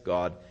against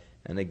God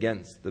and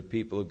against the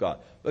people of God.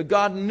 But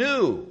God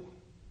knew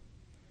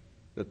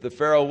that the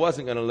Pharaoh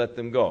wasn't going to let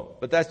them go.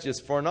 But that's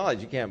just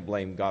foreknowledge. You can't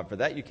blame God for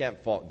that. You can't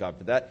fault God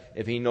for that.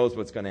 If He knows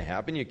what's going to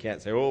happen, you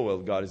can't say, oh, well,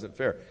 God isn't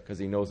fair, because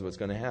He knows what's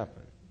going to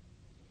happen.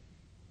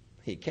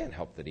 He can't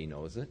help that He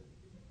knows it.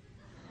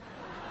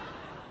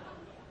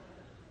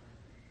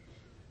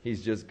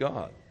 He's just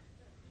God.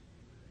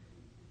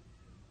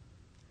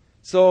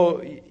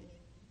 So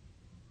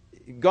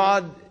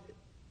God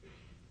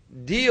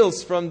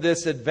deals from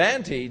this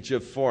advantage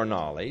of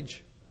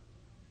foreknowledge,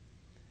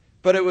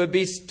 but it would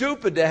be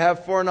stupid to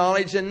have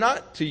foreknowledge and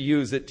not to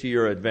use it to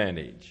your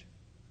advantage.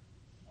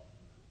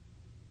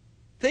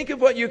 Think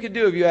of what you could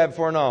do if you had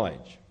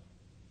foreknowledge,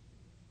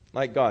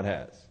 like God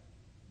has.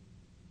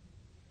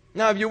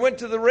 Now, if you went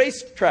to the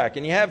racetrack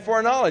and you had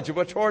foreknowledge of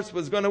which horse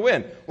was going to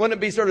win, wouldn't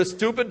it be sort of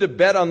stupid to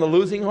bet on the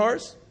losing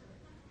horse?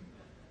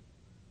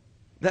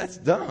 That's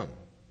dumb.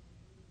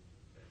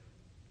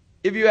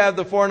 If you have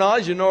the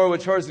foreknowledge, you know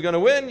which horse is going to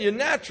win, you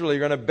naturally are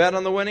going to bet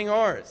on the winning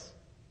horse.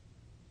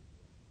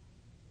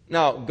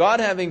 Now, God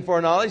having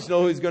foreknowledge,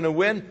 know who's going to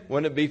win,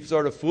 wouldn't it be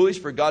sort of foolish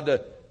for God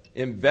to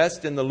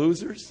invest in the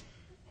losers?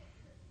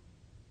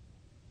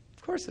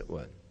 Of course it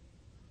would.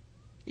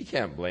 You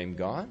can't blame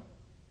God,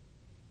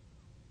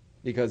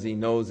 because He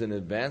knows in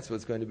advance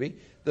what's going to be.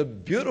 The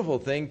beautiful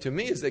thing to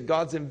me is that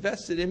God's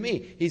invested in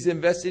me. He's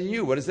invested in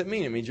you. What does it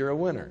mean? It means you're a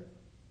winner.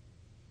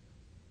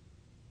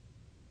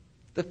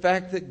 The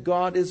fact that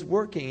God is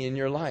working in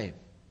your life.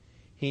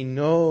 He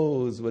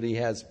knows what He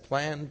has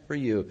planned for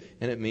you,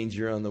 and it means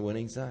you're on the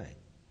winning side.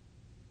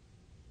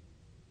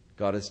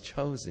 God has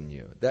chosen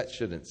you. That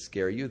shouldn't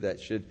scare you.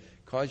 That should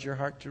cause your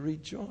heart to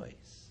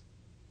rejoice.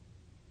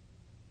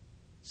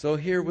 So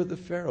here with the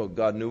Pharaoh,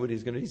 God knew what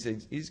He's going to do. He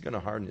said He's going to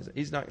harden his.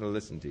 He's not going to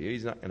listen to you.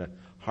 He's not going to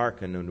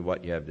hearken unto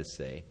what you have to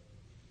say.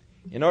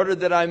 In order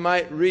that I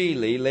might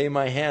really lay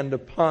my hand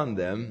upon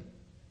them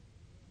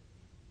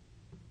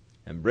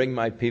and bring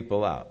my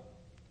people out.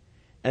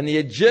 And the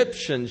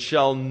Egyptians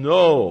shall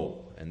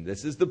know, and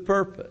this is the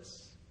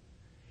purpose,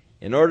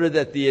 in order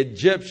that the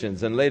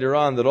Egyptians, and later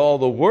on that all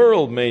the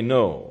world may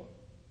know,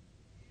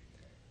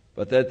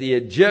 but that the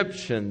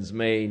Egyptians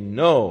may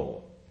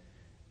know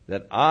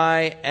that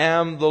I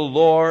am the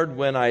Lord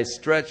when I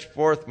stretch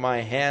forth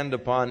my hand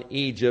upon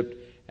Egypt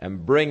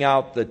and bring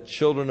out the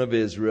children of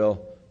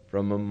Israel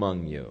from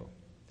among you.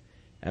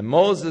 And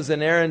Moses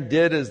and Aaron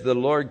did as the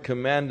Lord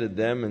commanded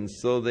them, and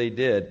so they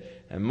did.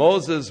 And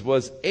Moses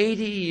was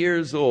 80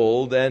 years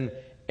old, and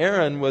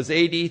Aaron was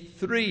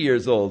 83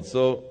 years old.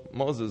 So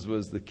Moses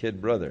was the kid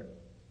brother.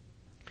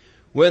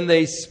 When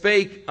they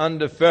spake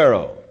unto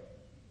Pharaoh,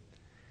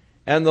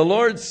 and the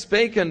Lord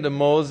spake unto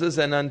Moses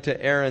and unto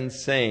Aaron,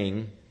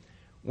 saying,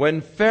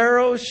 when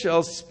Pharaoh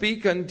shall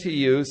speak unto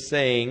you,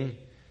 saying,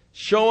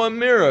 show a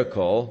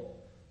miracle,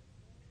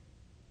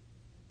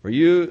 for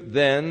you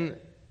then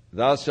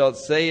thou shalt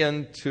say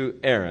unto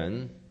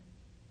Aaron,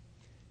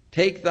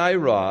 take thy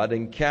rod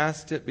and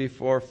cast it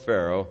before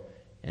Pharaoh,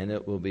 and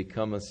it will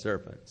become a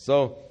serpent.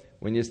 So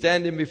when you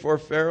stand in before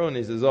Pharaoh and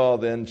he says, oh,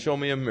 then show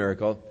me a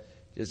miracle,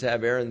 just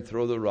have Aaron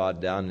throw the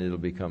rod down and it'll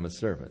become a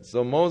serpent.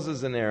 So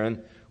Moses and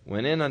Aaron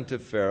went in unto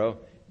Pharaoh,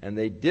 and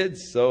they did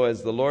so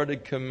as the Lord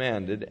had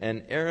commanded.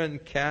 And Aaron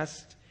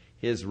cast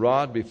his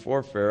rod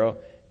before Pharaoh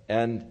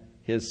and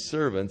his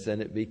servants,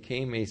 and it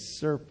became a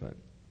serpent.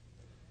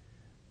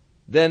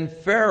 Then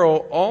Pharaoh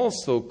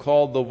also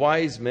called the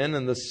wise men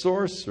and the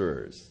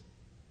sorcerers.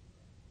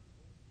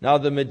 Now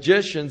the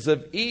magicians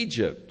of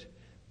Egypt,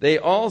 they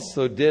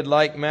also did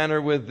like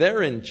manner with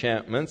their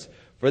enchantments,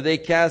 For they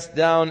cast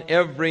down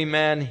every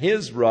man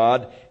his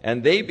rod,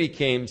 and they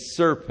became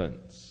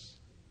serpents.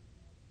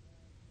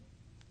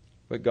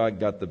 But God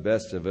got the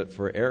best of it,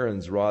 for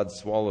Aaron's rod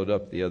swallowed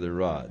up the other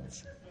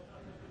rods.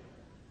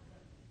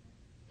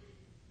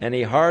 And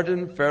he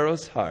hardened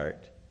Pharaoh's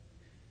heart,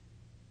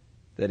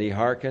 that he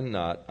hearkened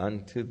not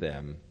unto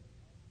them,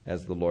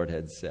 as the Lord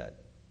had said.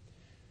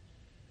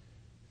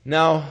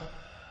 Now,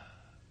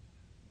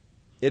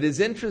 it is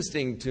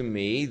interesting to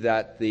me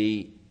that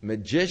the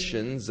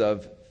magicians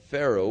of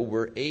Pharaoh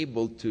were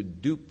able to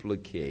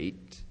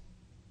duplicate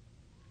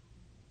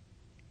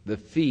the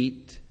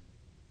feet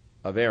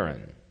of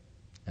Aaron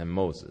and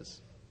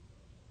Moses.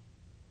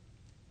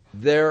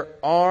 There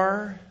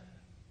are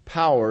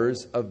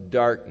powers of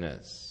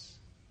darkness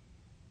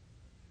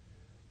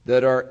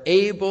that are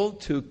able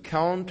to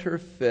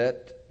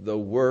counterfeit the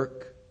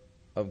work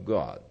of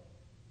God.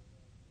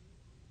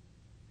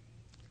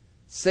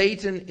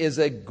 Satan is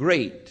a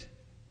great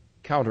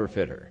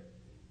counterfeiter.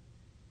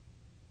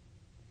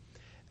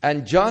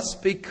 And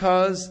just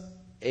because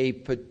a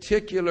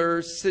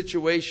particular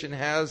situation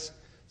has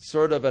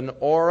sort of an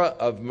aura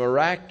of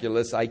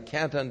miraculous, I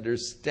can't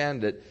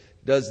understand it,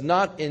 does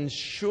not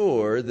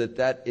ensure that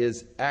that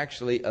is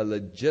actually a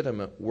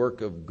legitimate work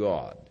of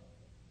God.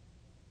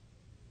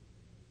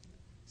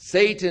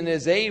 Satan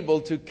is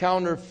able to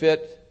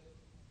counterfeit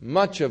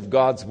much of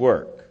God's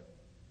work,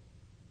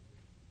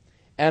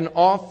 and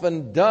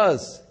often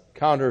does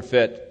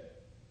counterfeit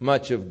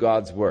much of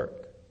God's work.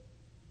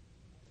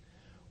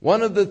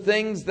 One of the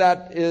things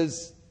that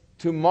is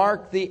to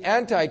mark the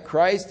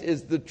Antichrist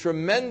is the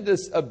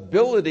tremendous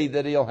ability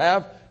that he'll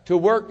have to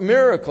work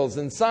miracles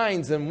and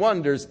signs and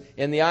wonders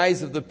in the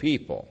eyes of the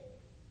people.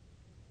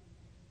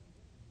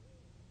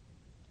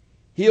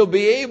 He'll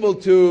be able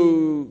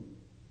to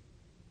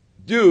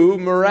do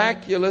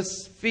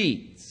miraculous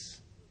feats.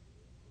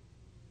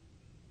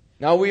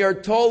 Now, we are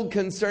told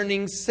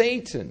concerning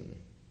Satan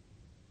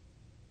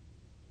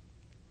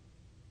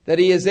that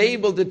he is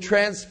able to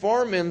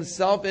transform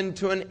himself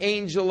into an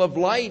angel of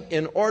light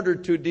in order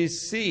to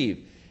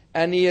deceive.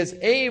 And he is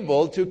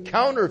able to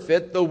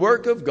counterfeit the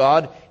work of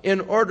God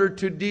in order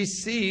to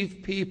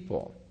deceive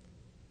people.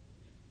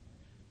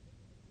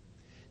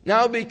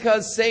 Now,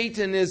 because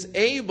Satan is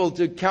able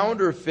to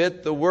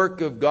counterfeit the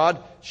work of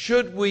God,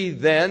 should we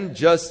then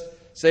just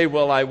say,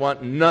 well, I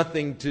want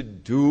nothing to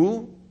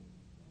do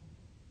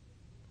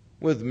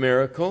with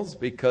miracles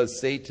because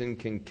Satan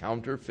can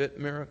counterfeit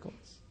miracles?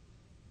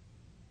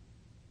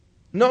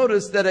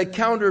 Notice that a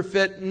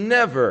counterfeit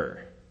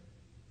never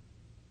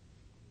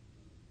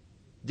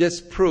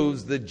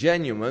disproves the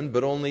genuine,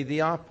 but only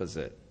the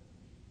opposite.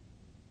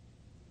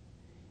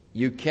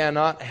 You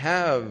cannot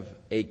have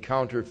a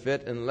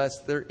counterfeit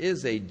unless there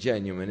is a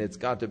genuine. It's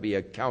got to be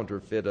a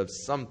counterfeit of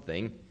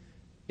something.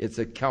 It's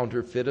a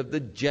counterfeit of the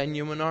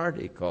genuine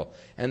article.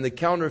 And the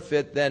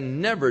counterfeit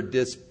then never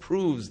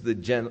disproves the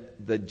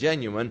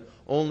genuine,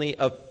 only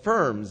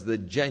affirms the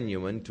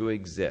genuine to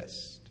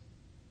exist.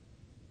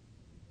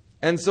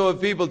 And so if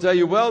people tell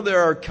you, well,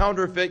 there are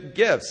counterfeit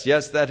gifts,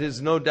 yes, that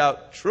is no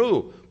doubt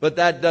true, but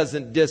that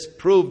doesn't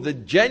disprove the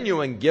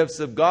genuine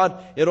gifts of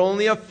God. It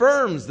only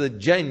affirms the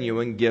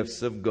genuine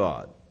gifts of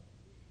God.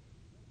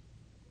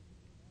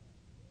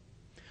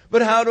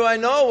 But how do I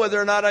know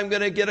whether or not I'm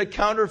going to get a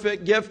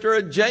counterfeit gift or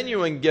a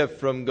genuine gift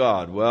from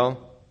God?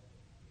 Well,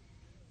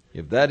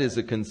 if that is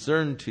a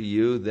concern to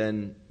you,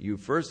 then you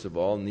first of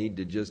all need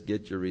to just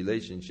get your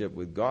relationship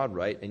with God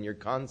right and your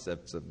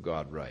concepts of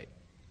God right.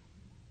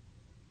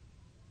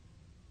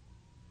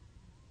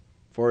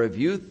 For if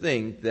you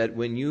think that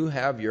when you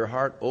have your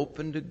heart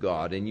open to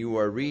God and you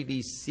are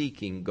really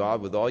seeking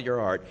God with all your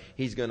heart,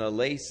 He's going to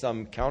lay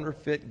some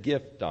counterfeit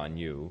gift on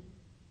you,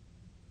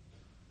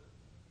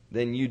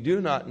 then you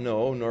do not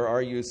know, nor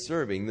are you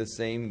serving the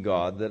same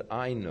God that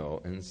I know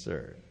and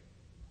serve.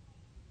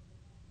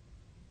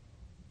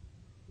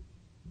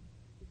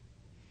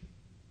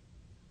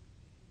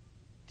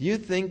 Do you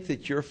think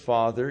that your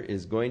Father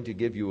is going to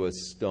give you a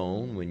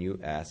stone when you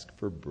ask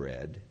for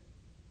bread?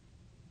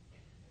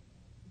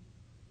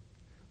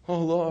 Oh,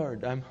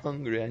 Lord, I'm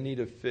hungry. I need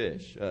a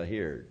fish.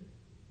 Here,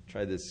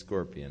 try this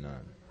scorpion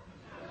on.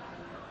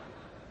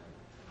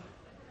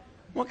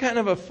 What kind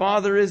of a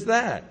father is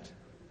that?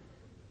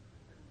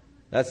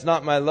 That's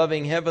not my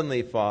loving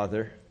heavenly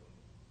Father.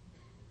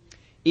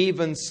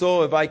 Even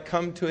so, if I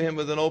come to Him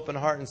with an open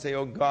heart and say,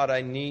 oh God,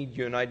 I need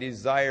you and I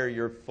desire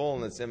your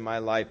fullness in my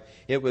life,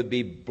 it would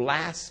be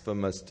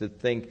blasphemous to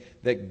think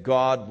that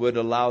God would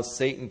allow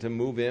Satan to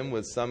move in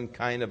with some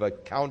kind of a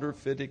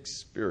counterfeit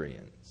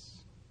experience.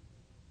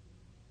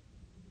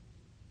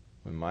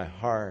 When my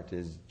heart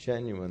is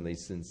genuinely,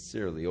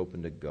 sincerely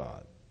open to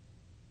God,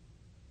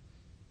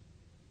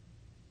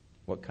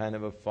 what kind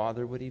of a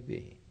father would He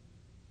be?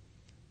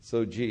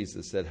 So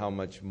Jesus said, how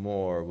much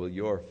more will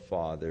your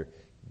Father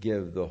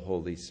give the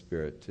Holy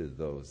Spirit to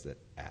those that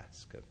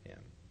ask of Him?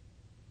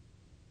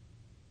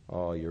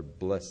 Oh, your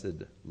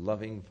blessed,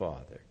 loving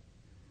Father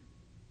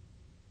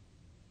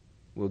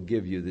will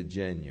give you the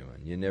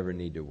genuine. You never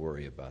need to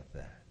worry about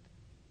that.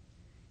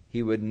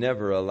 He would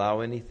never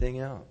allow anything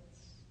else.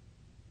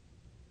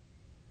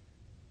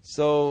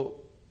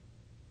 So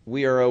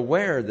we are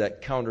aware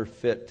that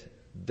counterfeit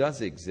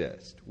does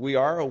exist. We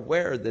are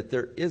aware that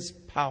there is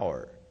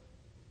power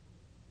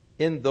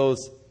in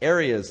those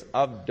areas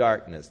of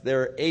darkness.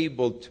 They're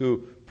able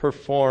to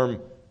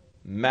perform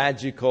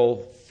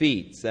magical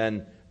feats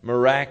and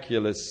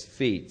miraculous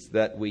feats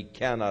that we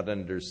cannot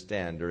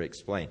understand or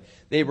explain.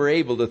 They were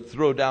able to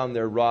throw down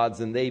their rods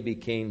and they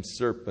became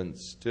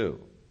serpents too.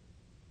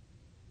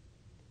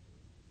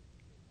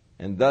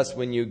 And thus,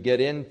 when you get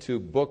into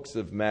books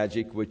of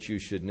magic, which you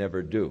should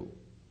never do,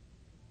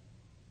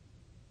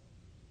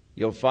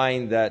 you'll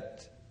find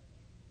that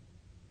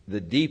the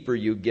deeper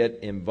you get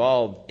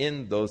involved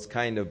in those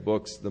kind of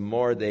books, the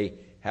more they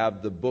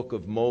have the book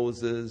of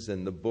Moses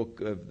and the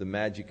book of the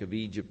magic of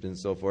Egypt and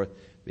so forth,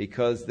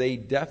 because they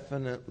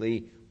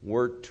definitely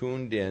were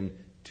tuned in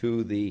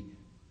to the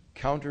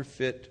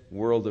counterfeit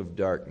world of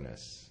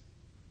darkness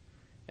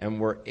and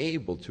were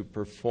able to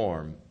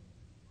perform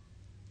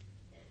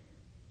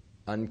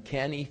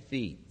uncanny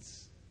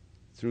feats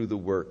through the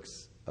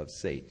works of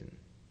Satan,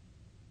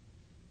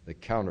 the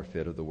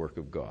counterfeit of the work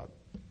of God.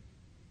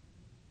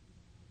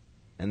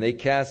 And they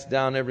cast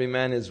down every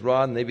man his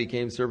rod, and they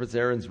became serpents.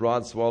 Aaron's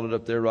rod swallowed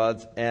up their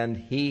rods, and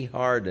he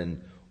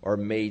hardened or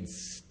made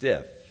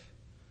stiff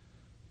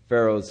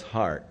Pharaoh's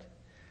heart,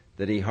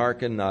 that he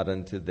hearkened not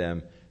unto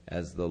them,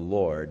 as the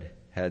Lord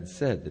had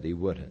said that he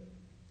wouldn't.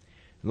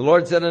 And the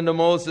Lord said unto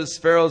Moses,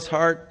 Pharaoh's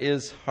heart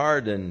is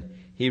hardened.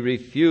 He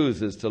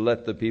refuses to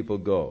let the people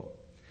go.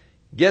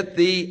 Get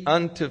thee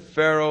unto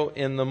Pharaoh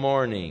in the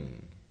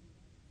morning.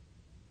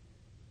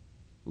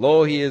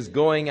 Lo, he is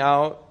going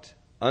out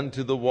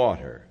unto the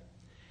water.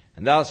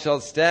 And thou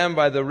shalt stand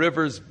by the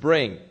river's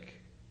brink,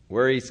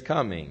 where he's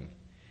coming.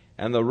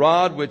 And the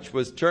rod which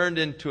was turned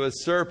into a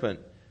serpent,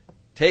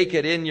 take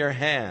it in your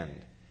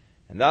hand.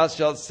 And thou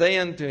shalt say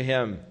unto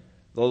him,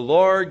 The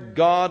Lord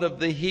God of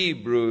the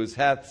Hebrews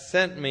hath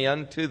sent me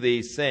unto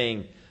thee,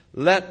 saying,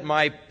 Let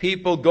my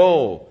people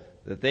go,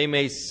 that they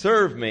may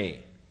serve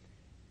me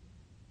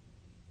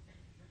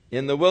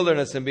in the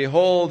wilderness. And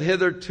behold,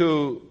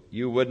 hitherto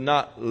you would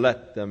not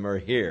let them or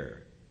hear.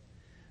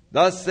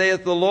 Thus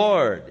saith the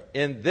Lord,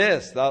 In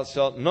this thou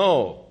shalt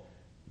know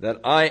that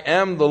I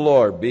am the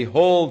Lord.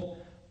 Behold,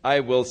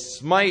 I will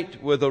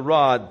smite with a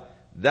rod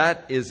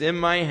that is in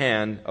my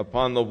hand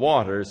upon the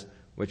waters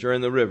which are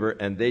in the river,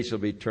 and they shall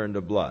be turned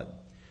to blood.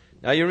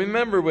 Now you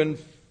remember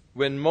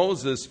when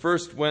Moses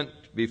first went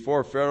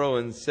before Pharaoh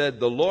and said,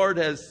 The Lord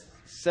has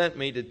sent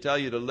me to tell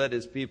you to let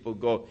his people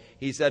go.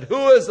 He said,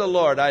 Who is the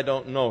Lord? I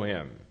don't know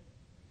him.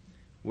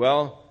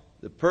 Well,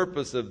 the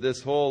purpose of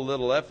this whole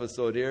little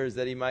episode here is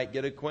that he might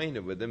get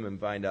acquainted with him and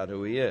find out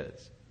who he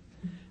is.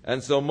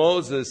 And so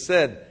Moses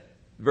said,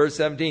 verse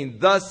 17,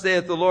 Thus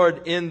saith the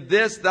Lord, In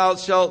this thou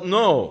shalt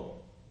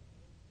know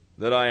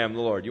that I am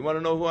the Lord. You want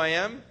to know who I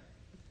am?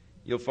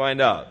 You'll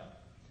find out.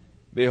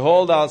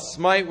 Behold, I'll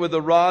smite with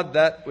a rod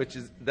that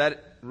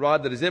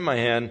rod that is in my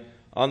hand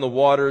on the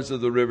waters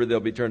of the river. They'll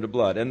be turned to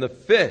blood. And the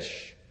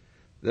fish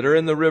that are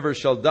in the river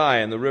shall die,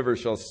 and the river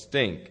shall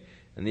stink.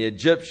 And the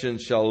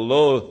Egyptians shall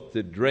loathe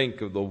to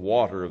drink of the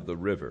water of the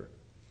river.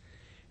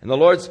 And the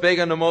Lord spake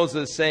unto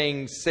Moses,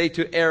 saying, Say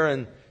to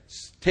Aaron,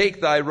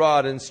 Take thy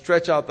rod, and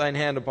stretch out thine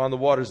hand upon the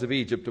waters of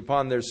Egypt,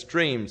 upon their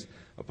streams,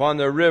 upon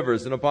their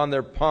rivers, and upon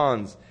their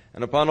ponds,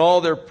 and upon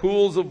all their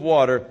pools of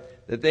water,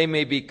 that they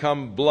may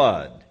become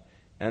blood,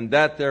 and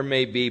that there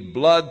may be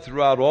blood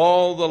throughout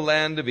all the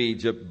land of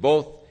Egypt,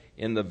 both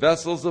in the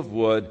vessels of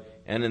wood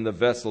and in the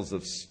vessels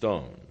of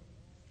stone.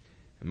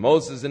 And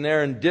Moses and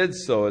Aaron did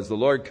so as the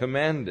Lord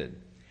commanded.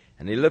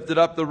 And he lifted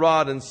up the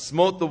rod and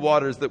smote the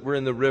waters that were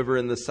in the river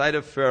in the sight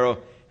of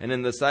Pharaoh and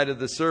in the sight of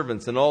the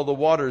servants. And all the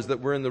waters that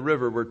were in the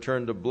river were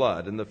turned to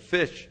blood. And the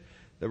fish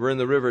that were in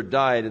the river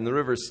died, and the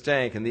river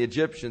stank. And the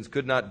Egyptians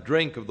could not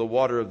drink of the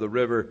water of the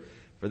river,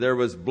 for there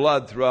was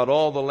blood throughout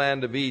all the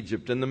land of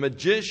Egypt. And the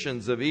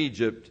magicians of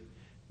Egypt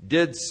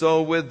did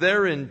so with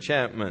their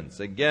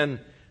enchantments. Again,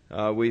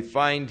 we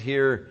find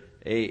here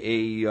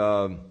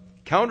a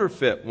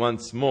counterfeit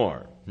once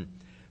more.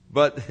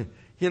 But,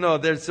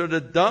 they're sort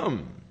of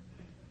dumb.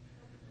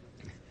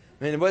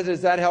 I mean, what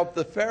does that help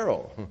the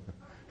Pharaoh?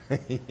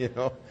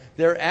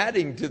 They're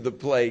adding to the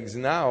plagues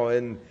now,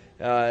 and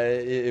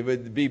it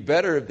would be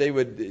better if they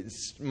would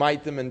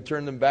smite them and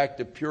turn them back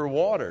to pure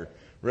water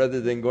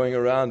rather than going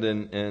around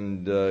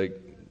and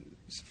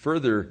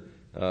further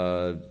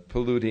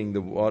polluting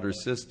the water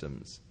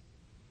systems.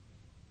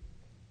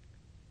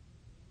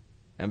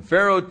 And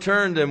Pharaoh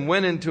turned and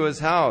went into his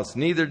house,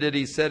 neither did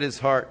he set his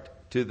heart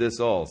to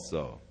this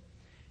also.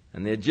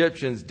 And the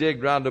Egyptians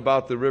digged round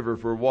about the river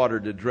for water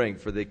to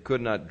drink, for they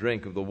could not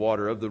drink of the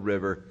water of the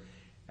river.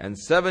 And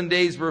 7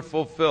 days were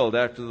fulfilled.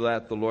 After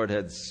that, the Lord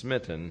had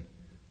smitten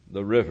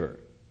the river.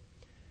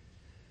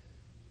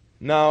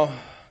 Now,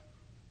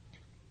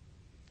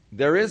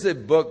 there is a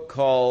book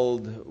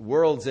called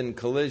Worlds in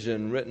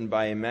Collision, written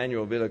by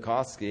Emanuel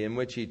Velikovsky, in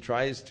which he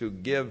tries to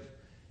give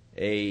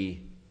a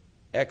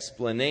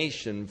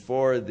explanation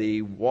for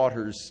the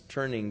waters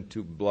turning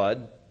to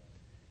blood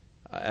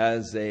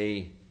as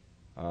a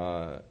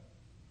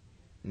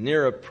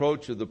near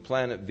approach of the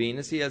planet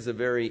Venus. He has a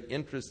very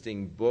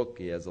interesting book.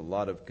 He has a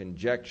lot of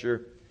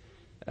conjecture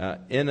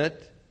in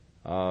it.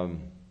 The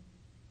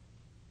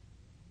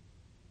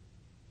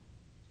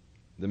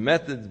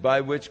methods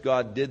by which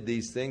God did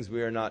these things,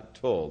 we are not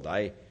told.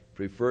 I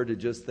prefer to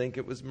just think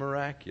it was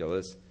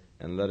miraculous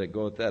and let it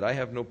go at that. I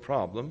have no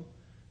problem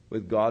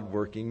with God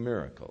working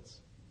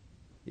miracles.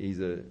 He's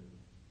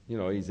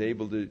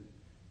able to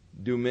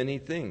do many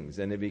things.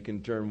 And if he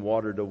can turn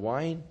water to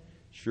wine,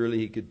 surely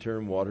he could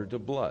turn water to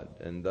blood.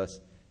 And thus,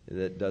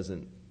 that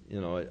doesn't,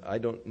 I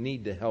don't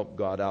need to help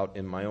God out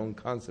in my own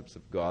concepts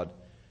of God,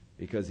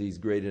 because he's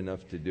great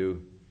enough to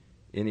do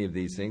any of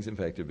these things. In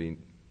fact, it'd be,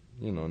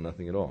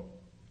 nothing at all.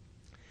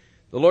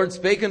 The Lord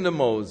spake unto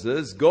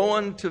Moses, Go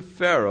unto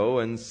Pharaoh,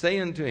 and say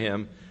unto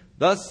him,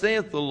 Thus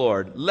saith the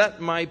Lord,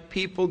 Let my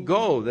people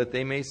go, that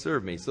they may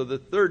serve me. So the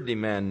third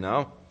demand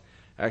now,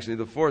 actually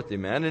the fourth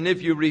demand, and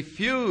if you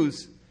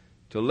refuse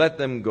to let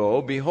them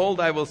go, behold,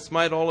 I will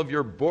smite all of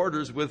your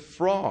borders with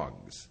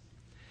frogs.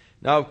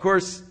 Now, of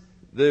course,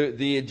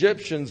 the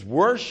Egyptians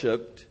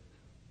worshipped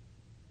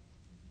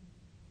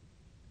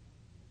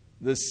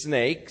the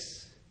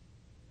snakes,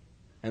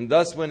 and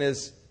thus when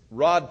his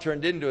rod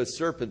turned into a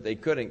serpent, they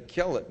couldn't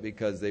kill it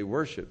because they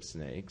worshiped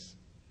snakes.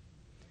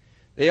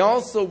 They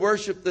also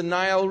worshiped the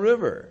Nile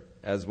River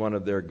as one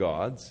of their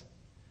gods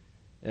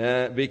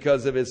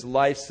because of its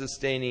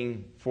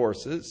life-sustaining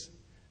forces.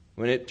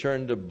 When it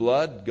turned to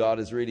blood, God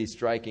is really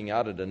striking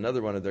out at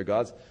another one of their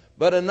gods.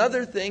 But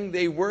another thing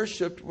they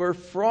worshipped were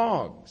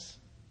frogs.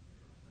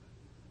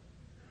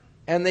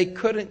 And they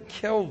couldn't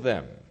kill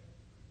them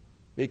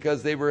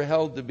because they were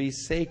held to be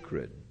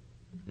sacred.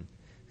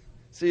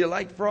 So you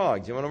like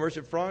frogs? You want to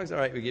worship frogs? All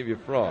right, we give you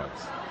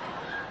frogs.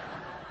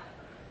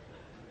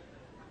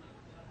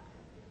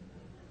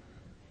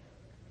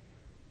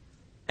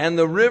 And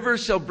the river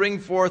shall bring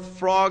forth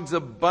frogs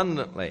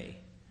abundantly,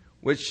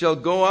 which shall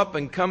go up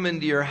and come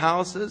into your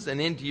houses and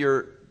into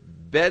your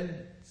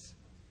beds,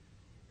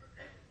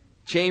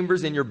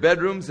 chambers, in your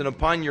bedrooms, and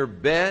upon your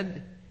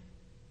bed,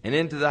 and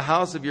into the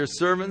house of your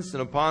servants,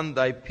 and upon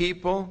thy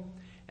people,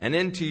 and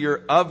into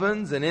your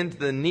ovens, and into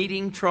the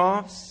kneading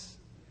troughs.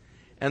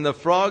 And the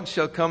frogs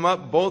shall come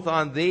up both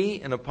on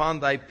thee, and upon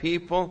thy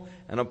people,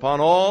 and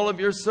upon all of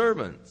your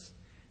servants.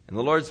 And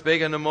the Lord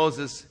spake unto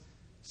Moses,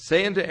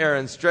 Say unto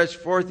Aaron, Stretch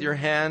forth your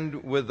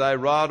hand with thy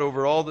rod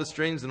over all the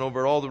streams, and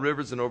over all the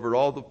rivers, and over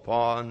all the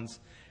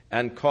ponds,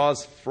 and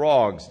cause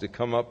frogs to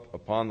come up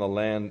upon the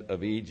land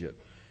of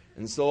Egypt.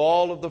 And so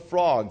all of the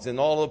frogs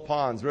and all the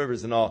ponds,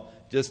 rivers, and all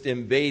just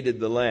invaded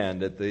the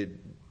land at the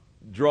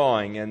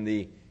drawing and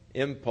the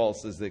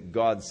impulses that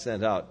God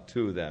sent out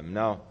to them.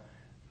 Now,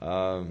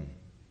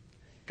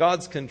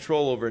 God's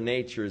control over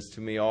nature is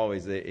to me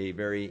always a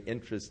very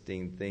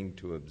interesting thing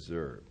to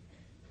observe.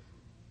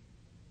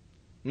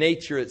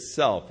 Nature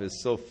itself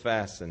is so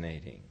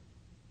fascinating.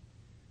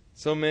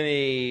 So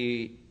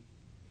many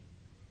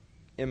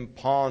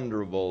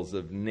imponderables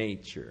of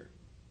nature.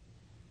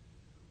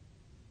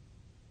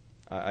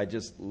 I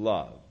just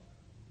love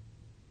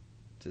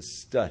to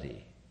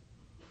study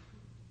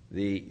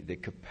the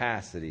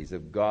capacities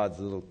of God's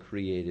little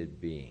created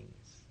beings.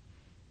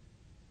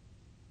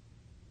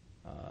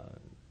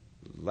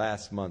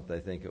 Last month, I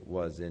think it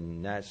was,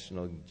 in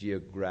National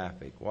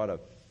Geographic, what a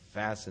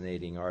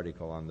fascinating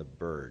article on the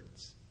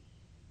birds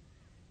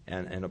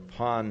and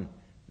upon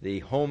the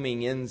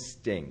homing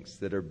instincts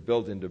that are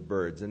built into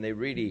birds. And they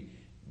really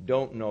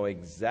don't know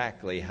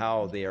exactly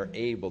how they are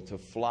able to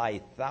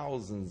fly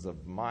thousands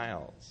of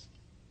miles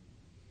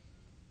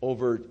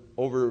over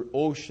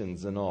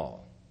oceans and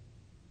all.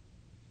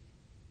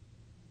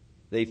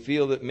 They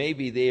feel that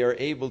maybe they are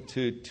able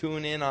to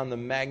tune in on the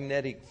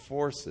magnetic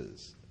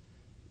forces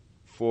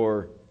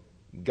for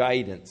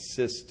guidance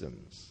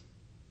systems.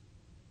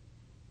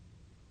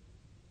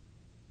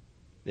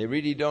 They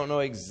really don't know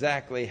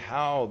exactly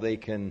how they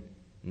can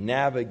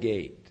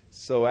navigate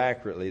so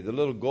accurately. The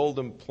little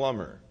golden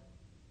plumber,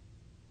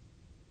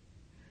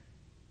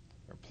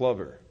 or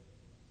plover,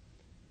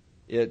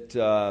 it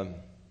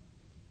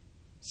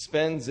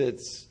spends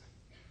its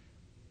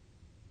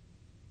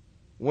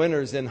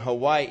winters in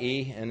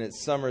Hawaii and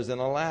its summers in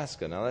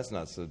Alaska. Now, that's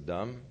not so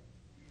dumb.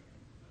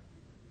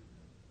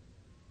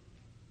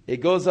 It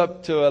goes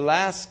up to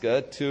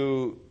Alaska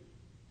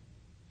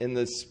in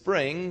the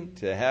spring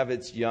to have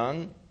its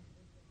young.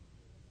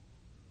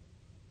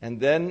 And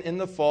then in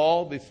the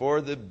fall,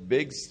 before the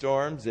big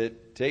storms,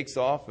 it takes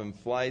off and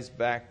flies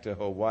back to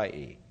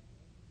Hawaii.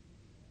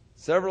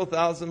 Several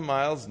thousand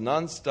miles,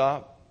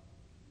 nonstop,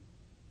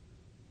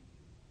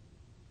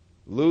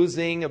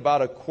 losing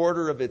about a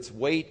quarter of its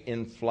weight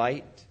in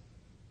flight.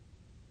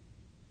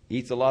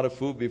 Eats a lot of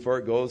food before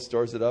it goes,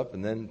 stores it up,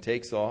 and then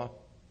takes off.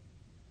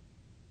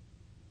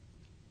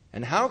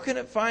 And how can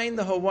it find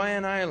the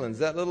Hawaiian Islands,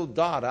 that little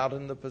dot out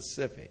in the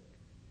Pacific?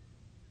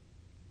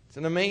 It's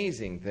an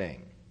amazing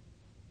thing.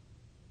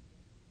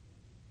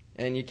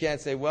 And you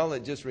can't say, well,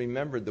 it just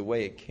remembered the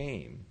way it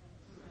came.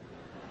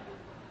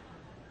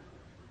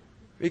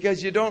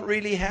 Because you don't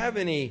really have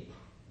any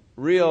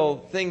real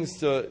things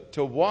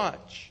to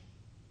watch.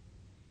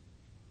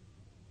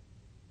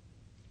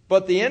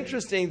 But the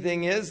interesting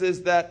thing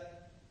is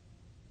that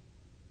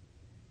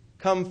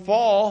come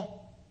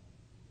fall,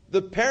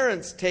 the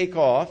parents take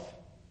off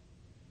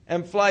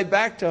and fly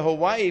back to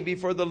Hawaii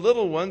before the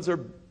little ones are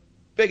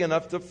big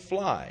enough to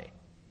fly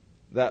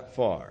that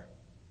far.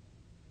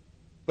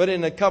 But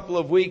in a couple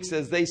of weeks,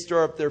 as they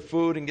store up their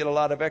food and get a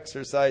lot of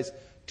exercise,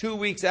 2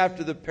 weeks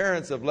after the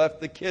parents have left,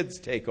 the kids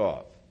take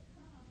off.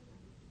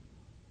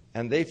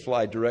 And they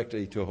fly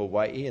directly to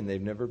Hawaii, and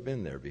they've never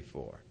been there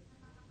before.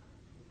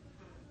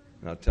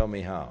 Now tell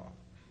me how.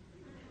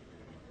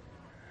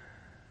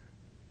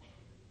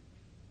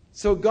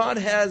 So God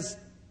has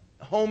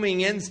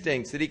homing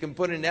instincts that he can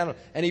put in an animal.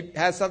 And he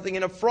has something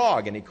in a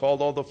frog, and he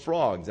called all the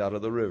frogs out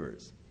of the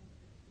rivers.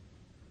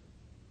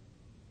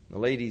 The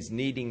ladies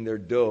kneading their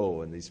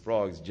dough, and these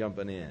frogs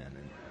jumping in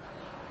and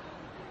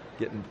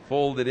getting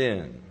folded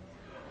in.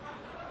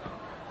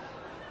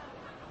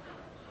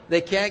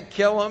 They can't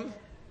kill them.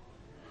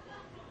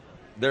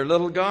 They're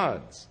little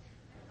gods.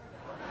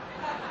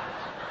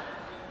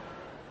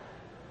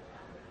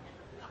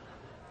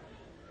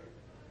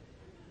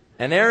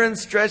 And Aaron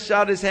stretched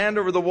out his hand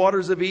over the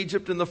waters of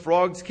Egypt, and the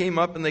frogs came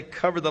up, and they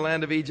covered the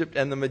land of Egypt,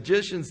 and the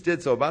magicians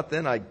did so. About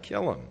then I'd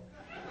kill them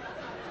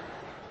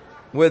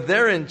with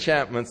their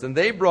enchantments, and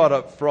they brought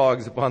up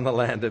frogs upon the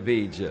land of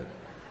Egypt.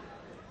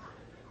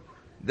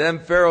 Then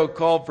Pharaoh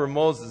called for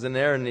Moses and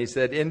Aaron, and he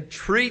said,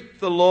 "Entreat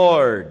the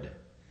Lord."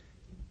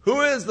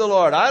 Who is the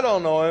Lord? I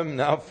don't know him.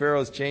 Now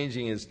Pharaoh's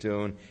changing his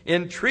tune.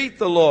 "Entreat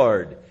the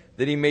Lord,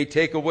 that he may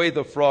take away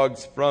the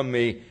frogs from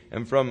me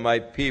and from my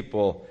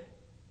people,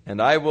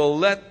 and I will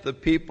let the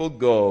people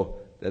go,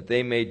 that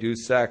they may do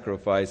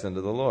sacrifice unto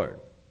the Lord."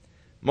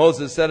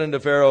 Moses said unto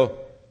Pharaoh,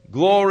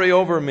 "Glory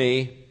over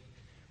me.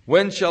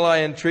 When shall I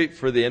entreat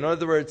for thee?" In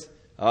other words,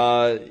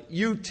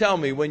 you tell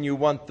me when you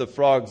want the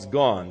frogs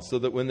gone, so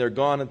that when they're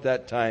gone at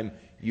that time,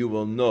 you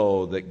will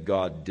know that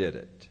God did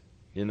it.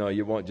 You know,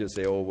 you won't just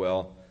say, "Oh,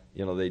 well,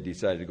 you know, they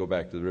decided to go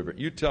back to the river."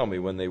 You tell me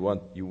when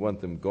you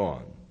want them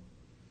gone.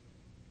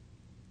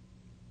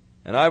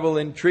 "And I will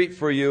entreat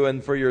for you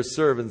and for your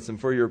servants and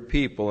for your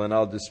people, and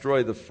I'll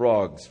destroy the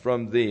frogs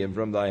from thee and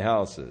from thy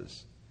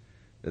houses,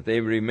 that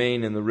they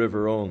remain in the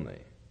river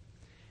only."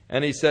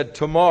 And he said,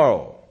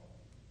 "Tomorrow."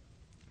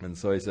 And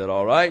so he said,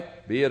 "All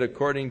right, be it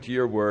according to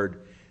your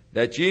word,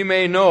 that ye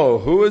may know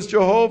who is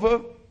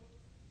Jehovah,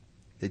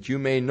 that you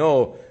may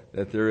know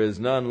that there is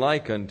none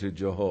like unto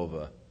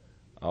Jehovah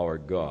our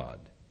God.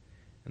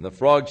 And the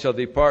frogs shall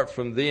depart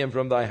from thee and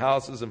from thy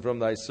houses and from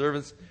thy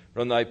servants,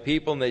 from thy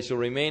people, and they shall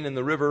remain in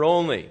the river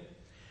only."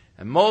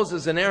 And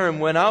Moses and Aaron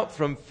went out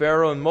from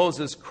Pharaoh, and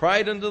Moses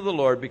cried unto the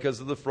Lord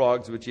because of the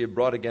frogs which he had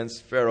brought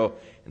against Pharaoh.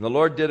 And the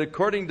Lord did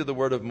according to the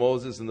word of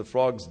Moses, and the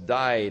frogs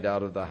died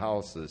out of the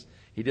houses.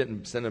 He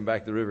didn't send them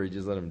back to the river, he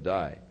just let them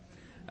die.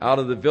 Out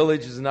of the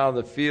villages and out of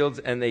the fields,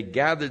 and they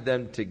gathered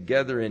them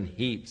together in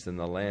heaps, and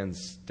the land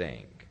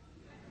stank.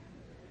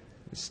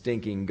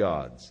 Stinking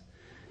gods.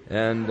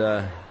 And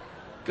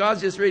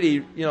God's just really,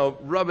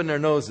 rubbing their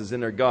noses in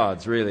their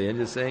gods, really, and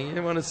just saying,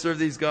 "You want to serve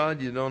these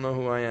gods? You don't know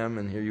who I am,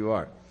 and here you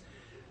are."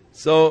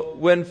 So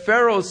when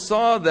Pharaoh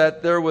saw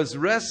that there was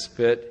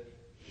respite,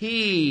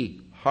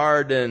 he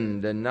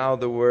hardened. And now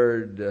the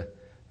word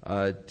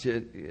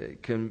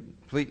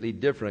completely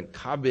different,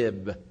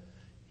 kabib.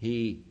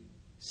 He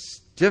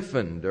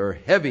stiffened or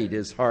heavied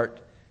his heart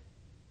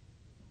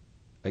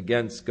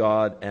against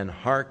God, and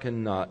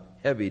hearkened not.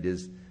 Heavied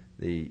is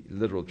the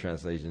literal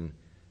translation.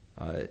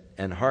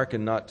 And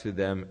hearken not to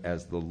them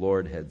as the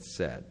Lord had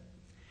said.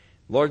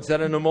 Lord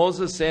said unto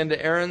Moses, saying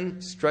to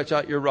Aaron, "Stretch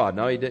out your rod."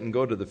 Now he didn't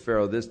go to the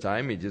Pharaoh this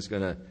time. He's just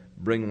going to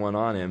bring one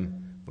on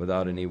him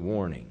without any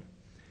warning.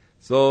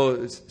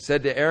 So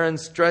said to Aaron,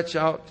 "Stretch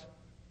out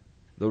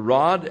the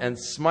rod and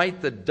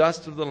smite the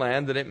dust of the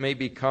land, that it may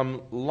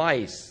become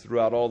lice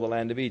throughout all the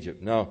land of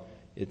Egypt." Now,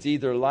 it's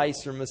either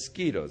lice or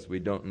mosquitoes. We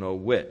don't know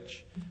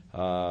which.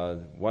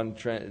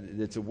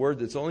 It's a word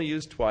that's only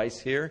used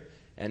twice here,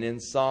 and in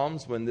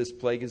Psalms when this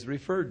plague is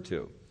referred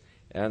to.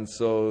 And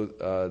so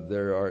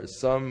there are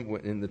some,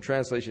 in the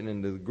translation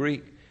into the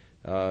Greek,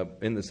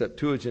 in the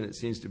Septuagint it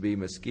seems to be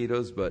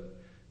mosquitoes, but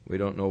we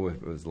don't know if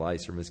it was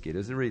lice or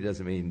mosquitoes. It really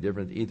doesn't mean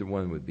different. Either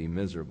one would be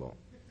miserable.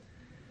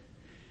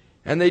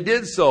 And they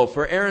did so,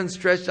 for Aaron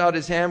stretched out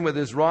his hand with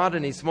his rod,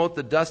 and he smote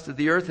the dust of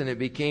the earth, and it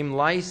became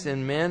lice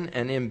in men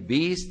and in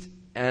beasts,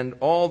 and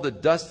all the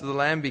dust of the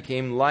land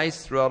became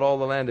lice throughout all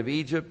the land of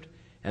Egypt.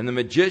 And the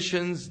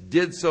magicians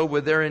did so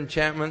with their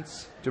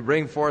enchantments to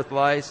bring forth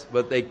lice,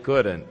 but they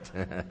couldn't.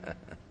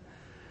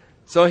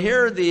 So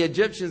here the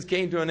Egyptians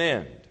came to an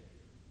end.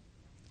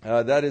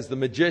 That is, the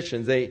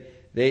magicians.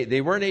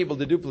 They weren't able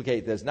to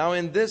duplicate this. Now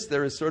in this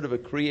there is sort of a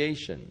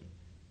creation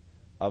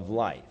of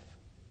life.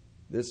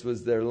 This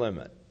was their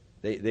limit.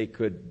 They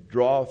could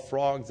draw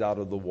frogs out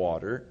of the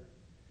water.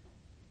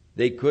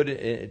 They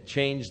could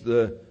change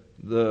the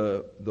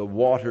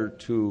water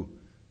to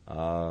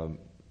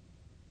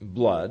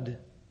blood.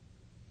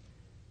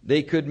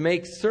 They could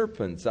make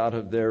serpents out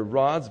of their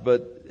rods,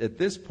 but at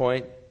this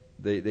point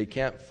They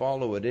can't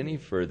follow it any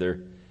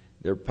further.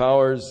 Their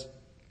powers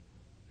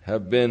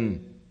have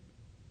been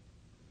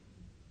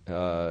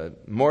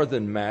more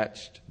than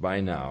matched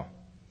by now.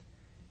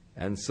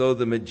 And so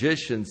the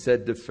magician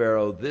said to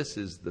Pharaoh, "This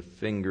is the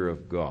finger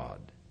of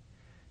God."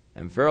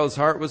 And Pharaoh's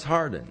heart was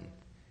hardened,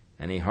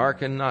 and he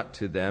hearkened not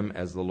to them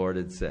as the Lord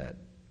had said.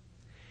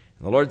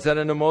 And the Lord said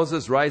unto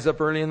Moses, "Rise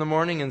up early in the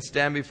morning, and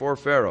stand before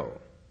Pharaoh.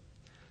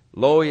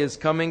 Lo, he is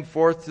coming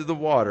forth to the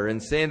water,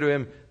 and say unto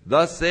him,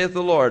 Thus saith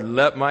the Lord,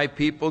 Let my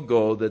people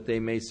go, that they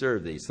may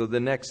serve thee." So the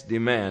next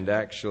demand,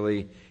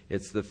 actually,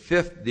 it's the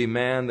fifth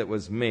demand that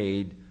was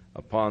made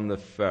upon the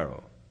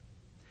Pharaoh.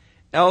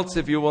 "Else,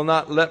 if you will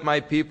not let my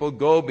people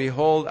go,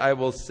 behold, I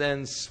will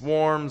send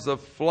swarms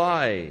of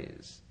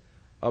flies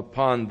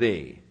upon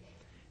thee,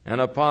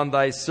 and upon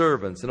thy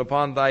servants, and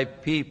upon thy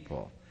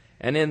people,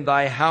 and in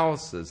thy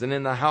houses, and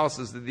in the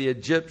houses of the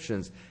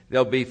Egyptians.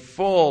 They'll be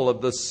full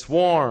of the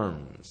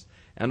swarms,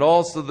 and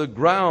also the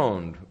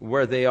ground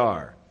where they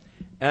are.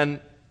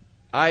 And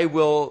I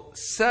will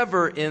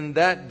sever in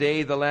that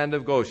day the land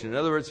of Goshen." In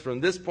other words, from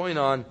this point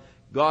on,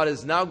 God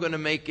is now going to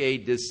make a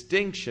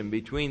distinction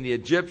between the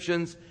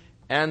Egyptians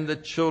and the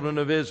children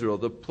of Israel.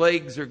 The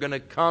plagues are going to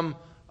come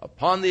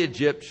upon the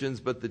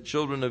Egyptians, but the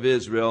children of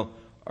Israel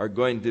are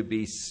going to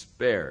be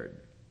spared.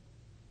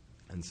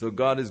 And so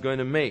God is going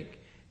to make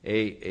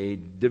a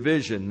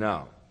division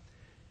now.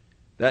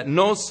 "That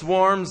no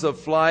swarms of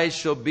flies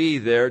shall be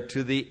there,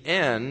 to the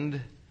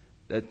end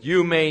that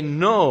you may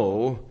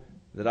know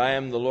that I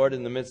am the Lord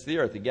in the midst of the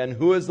earth." Again,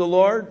 who is the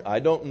Lord? I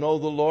don't know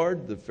the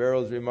Lord, the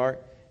Pharaoh's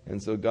remark.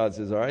 And so God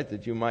says, all right,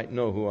 that you might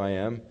know who I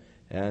am.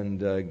 And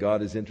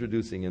God is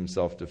introducing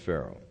himself to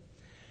Pharaoh.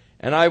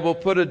 "And I will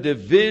put a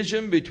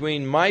division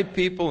between my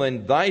people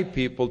and thy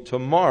people.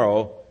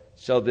 Tomorrow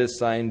shall this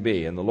sign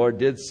be." And the Lord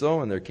did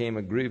so, and there came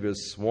a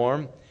grievous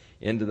swarm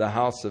into the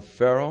house of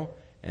Pharaoh,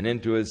 and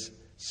into his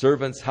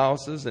servants'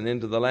 houses, and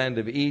into the land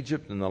of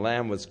Egypt, and the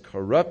land was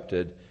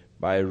corrupted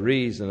by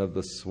reason of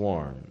the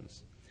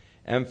swarms.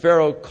 And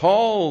Pharaoh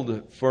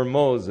called for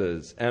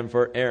Moses and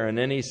for Aaron,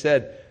 and he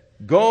said,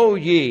 "Go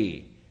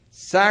ye,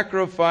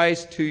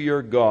 sacrifice to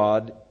your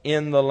God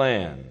in the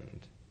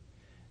land."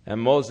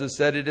 And Moses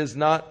said, "It is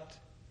not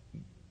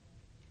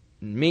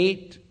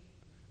meet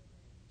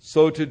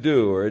so to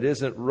do," or "it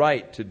isn't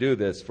right to do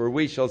this, for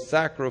we shall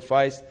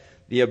sacrifice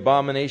the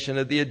abomination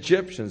of the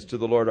Egyptians to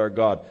the Lord our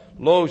God.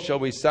 Lo, shall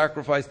we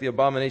sacrifice the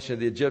abomination of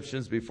the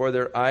Egyptians before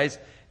their eyes?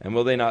 And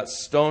will they not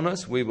stone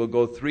us? We will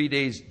go 3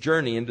 days'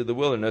 journey into the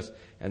wilderness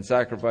and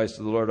sacrifice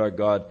to the Lord our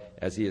God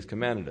as he has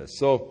commanded us."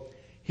 So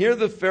here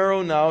the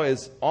Pharaoh now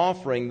is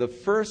offering the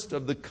first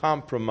of the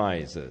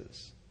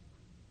compromises.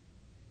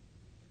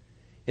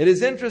 It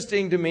is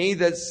interesting to me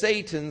that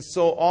Satan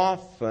so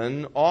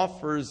often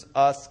offers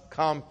us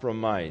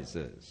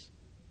compromises.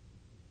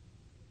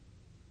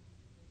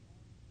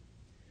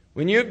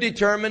 When you've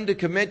determined to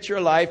commit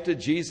your life to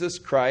Jesus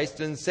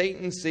Christ, and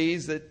Satan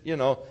sees that,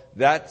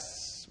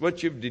 that's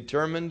what you've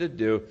determined to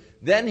do,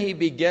 then he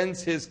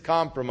begins his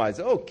compromise.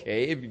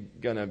 Okay, if you're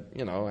going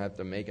to, have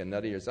to make a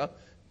nut of yourself,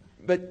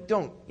 but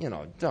don't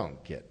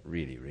get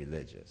really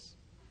religious.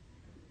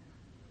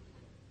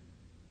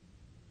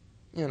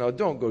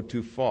 Don't go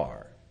too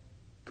far.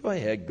 Go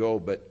ahead, go,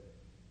 but,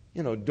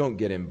 don't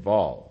get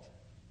involved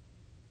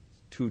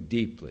too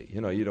deeply.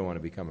 You don't want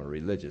to become a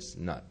religious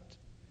nut.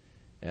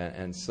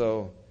 And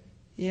so,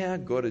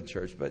 go to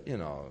church, but,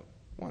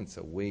 once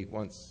a week,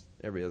 once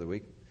every other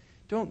week.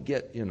 Don't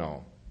get,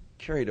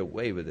 carried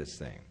away with this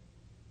thing.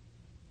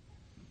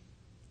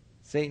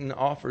 Satan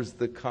offers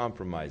the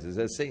compromises.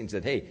 As Satan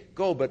said, hey,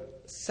 go,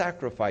 but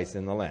sacrifice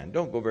in the land.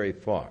 Don't go very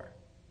far.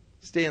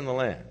 Stay in the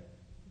land.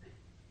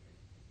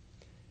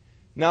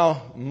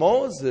 Now,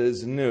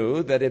 Moses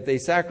knew that if they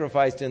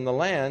sacrificed in the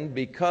land,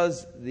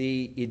 because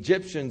the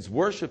Egyptians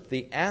worshipped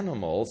the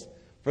animals,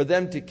 for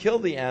them to kill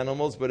the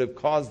animals would have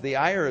caused the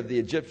ire of the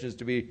Egyptians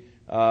to be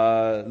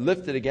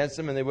lifted against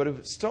them, and they would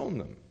have stoned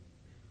them.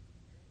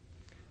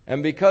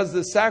 And because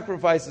the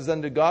sacrifices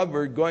unto God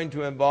were going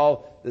to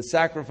involve the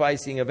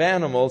sacrificing of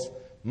animals,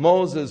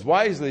 Moses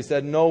wisely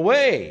said, no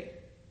way.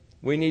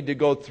 We need to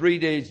go 3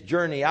 days'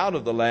 journey out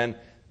of the land,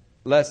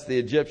 lest the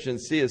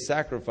Egyptians see us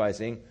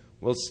sacrificing,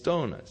 will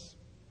stone us.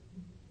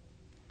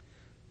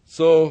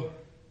 So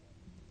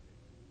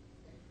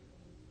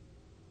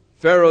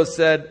Pharaoh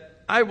said,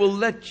 I will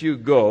let you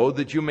go,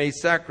 that you may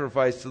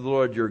sacrifice to the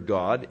Lord your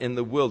God in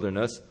the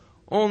wilderness.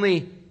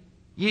 Only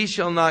ye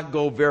shall not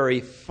go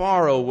very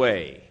far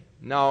away.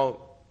 Now,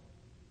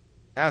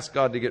 ask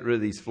God to get rid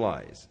of these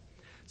flies.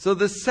 So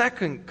the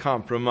second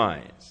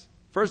compromise.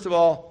 First of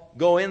all,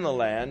 go in the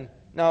land.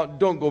 Now,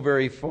 don't go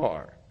very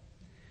far.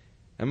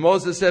 And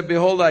Moses said,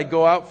 behold, I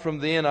go out from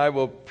thee, and I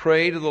will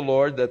pray to the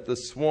Lord that the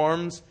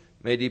swarms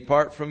may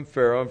depart from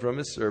Pharaoh and from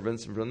his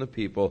servants and from the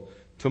people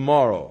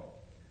tomorrow.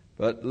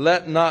 But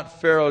let not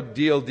Pharaoh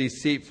deal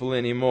deceitful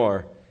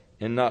anymore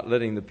in not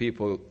letting the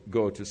people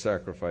go to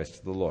sacrifice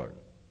to the Lord.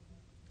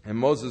 And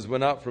Moses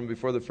went out from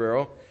before the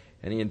Pharaoh,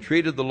 and he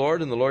entreated the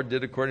Lord, and the Lord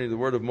did according to the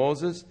word of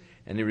Moses,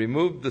 and he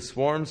removed the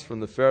swarms from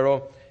the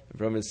Pharaoh, and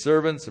from his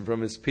servants, and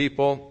from his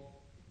people,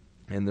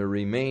 and there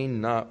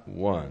remained not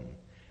one.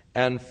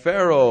 And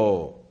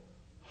Pharaoh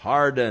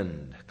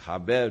hardened,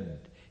 kabed,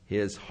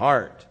 his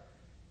heart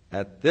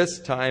at this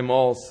time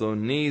also,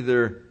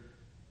 neither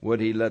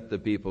would he let the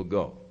people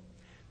go.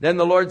 Then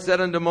the Lord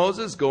said unto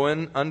Moses, Go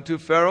in unto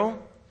Pharaoh,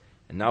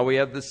 and now we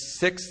have the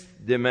sixth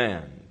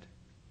demand,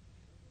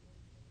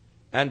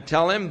 and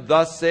tell him,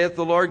 Thus saith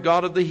the Lord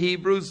God of the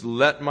Hebrews,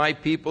 Let my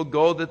people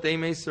go, that they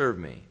may serve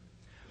me.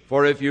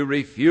 For if you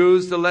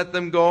refuse to let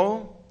them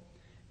go,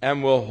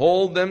 and will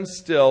hold them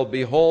still,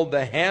 behold,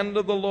 the hand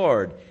of the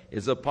Lord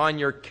is upon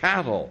your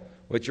cattle,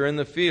 which are in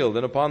the field,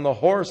 and upon the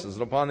horses,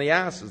 and upon the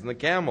asses, and the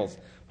camels,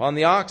 upon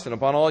the oxen,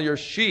 upon all your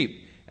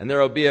sheep. And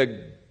there will be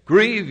a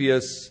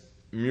grievous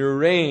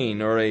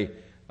murrain, or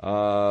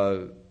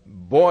a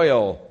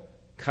boil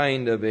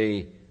kind of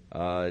a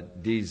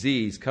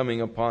disease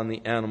coming upon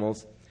the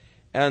animals.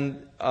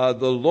 And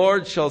the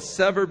Lord shall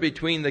sever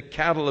between the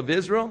cattle of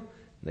Israel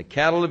and the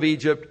cattle of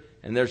Egypt,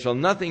 and there shall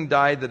nothing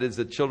die that is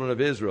the children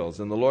of Israel's.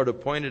 And the Lord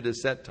appointed a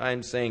set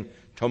time, saying,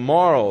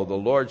 Tomorrow the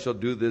Lord shall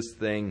do this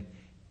thing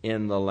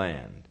in the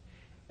land.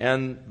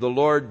 And the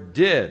Lord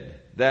did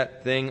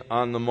that thing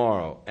on the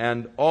morrow,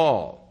 and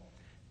all.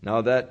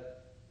 Now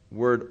that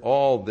word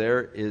all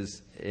there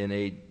is in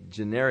a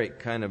generic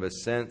kind of a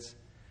sense.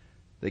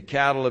 The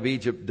cattle of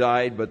Egypt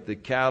died, but the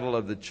cattle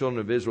of the children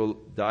of Israel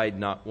died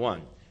not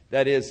one.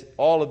 That is,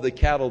 all of the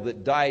cattle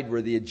that died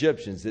were the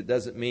Egyptians. It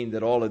doesn't mean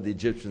that all of the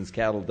Egyptians'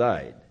 cattle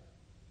died.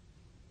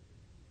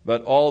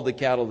 But all the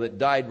cattle that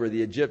died were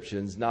the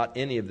Egyptians, not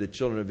any of the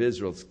children of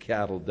Israel's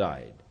cattle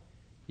died.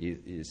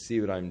 You see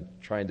what I'm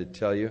trying to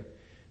tell you?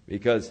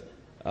 Because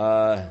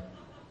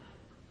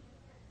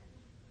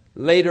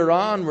later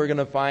on we're going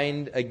to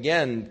find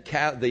again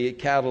the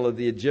cattle of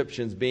the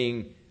Egyptians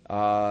being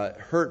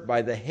hurt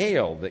by the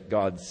hail that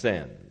God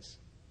sends.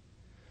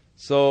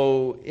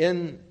 So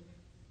that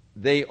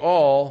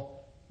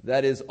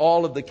is,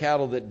 all of the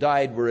cattle that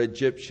died were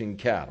Egyptian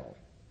cattle.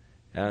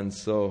 And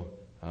so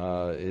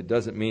it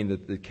doesn't mean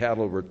that the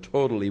cattle were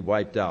totally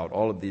wiped out.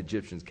 All of the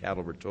Egyptians'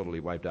 cattle were totally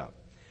wiped out.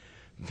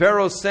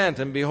 Pharaoh sent,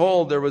 and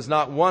behold, there was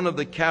not one of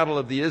the cattle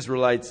of the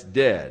Israelites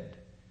dead.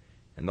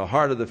 And the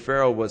heart of the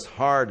Pharaoh was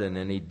hardened,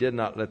 and he did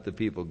not let the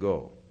people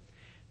go.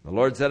 The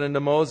Lord said unto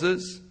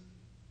Moses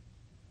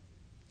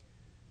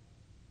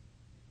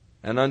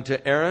and unto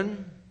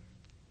Aaron.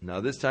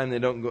 Now this time they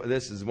don't go.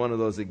 This is one of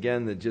those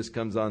again that just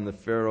comes on the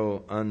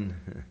Pharaoh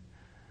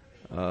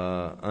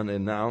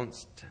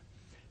unannounced.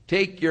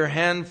 Take your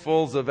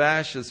handfuls of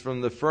ashes from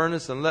the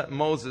furnace, and let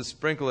Moses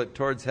sprinkle it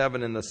towards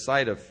heaven in the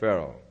sight of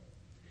Pharaoh.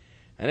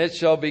 And it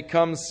shall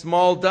become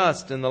small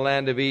dust in the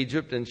land of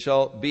Egypt, and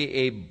shall be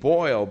a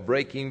boil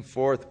breaking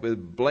forth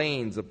with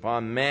blains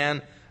upon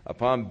man,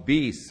 upon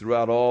beast,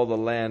 throughout all the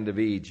land of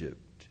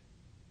Egypt.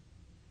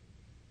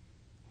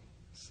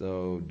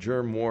 So,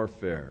 germ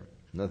warfare,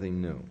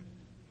 nothing new.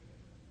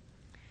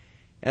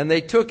 And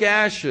they took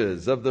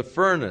ashes of the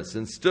furnace,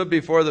 and stood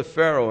before the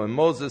Pharaoh, and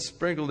Moses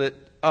sprinkled it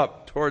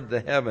up toward the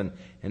heaven,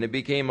 and it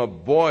became a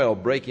boil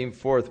breaking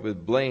forth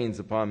with blains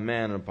upon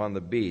man and upon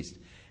the beast.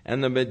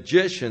 And the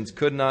magicians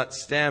could not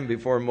stand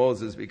before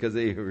Moses, because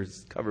they were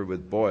covered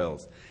with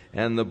boils.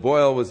 And the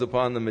boil was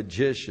upon the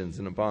magicians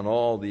and upon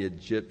all the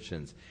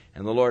Egyptians.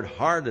 And the Lord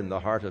hardened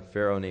the heart of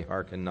Pharaoh, and he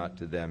hearkened not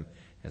to them,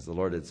 as the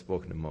Lord had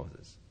spoken to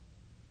Moses.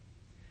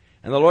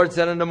 And the Lord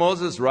said unto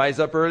Moses, Rise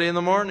up early in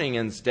the morning,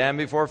 and stand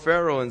before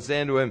Pharaoh, and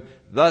say unto him,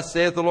 Thus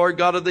saith the Lord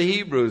God of the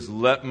Hebrews,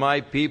 Let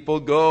my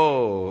people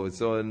go.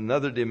 So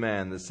another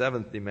demand, the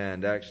seventh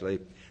demand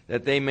actually,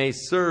 that they may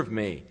serve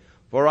me.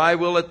 For I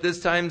will at this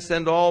time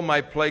send all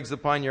my plagues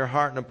upon your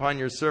heart, and upon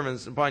your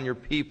servants, and upon your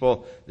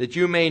people, that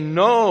you may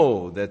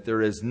know that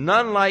there is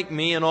none like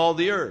me in all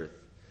the earth.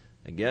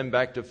 Again,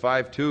 back to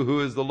 5:2, who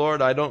is the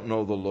Lord? I don't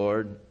know the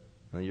Lord.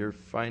 Well, you're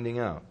finding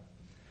out.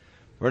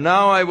 For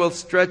now I will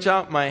stretch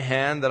out my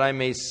hand, that I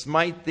may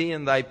smite thee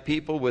and thy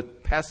people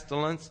with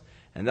pestilence,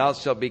 and thou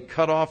shalt be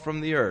cut off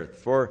from the earth.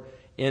 For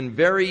in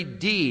very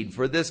deed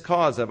for this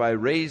cause have I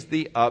raised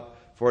thee up,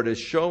 for to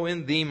show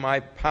in thee my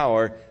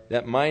power,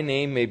 that my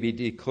name may be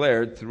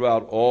declared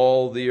throughout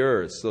all the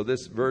earth. So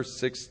this verse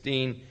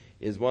 16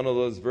 is one of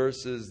those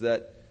verses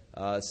that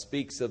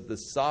speaks of the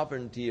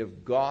sovereignty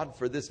of God.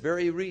 For this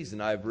very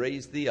reason I've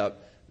raised thee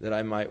up, that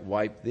I might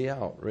wipe thee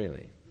out,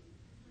 really,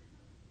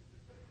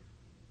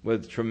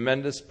 with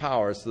tremendous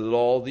power, so that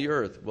all the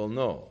earth will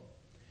know.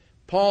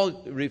 Paul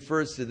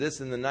refers to this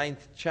in the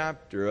 9th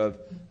chapter of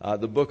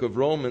the book of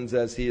Romans,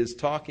 as he is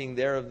talking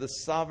there of the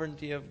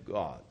sovereignty of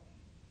God.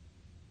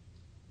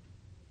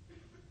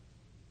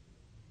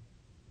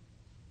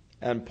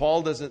 And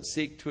Paul doesn't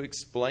seek to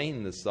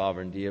explain the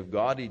sovereignty of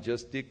God, he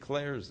just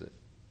declares it.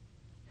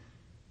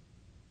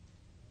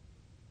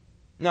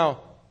 Now,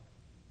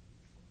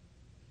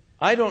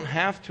 I don't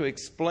have to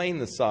explain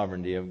the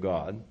sovereignty of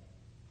God.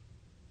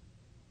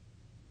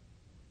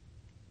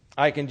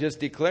 I can just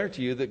declare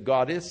to you that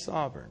God is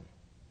sovereign.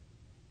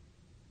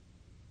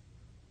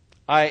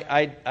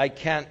 I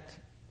can't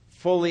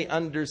fully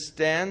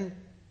understand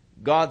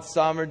God's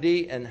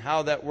sovereignty and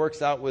how that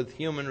works out with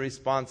human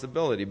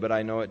responsibility, but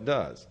I know it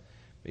does.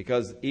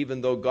 Because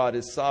even though God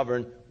is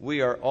sovereign,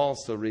 we are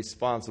also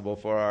responsible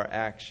for our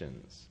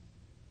actions.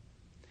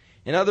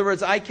 In other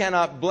words, I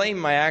cannot blame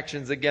my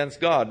actions against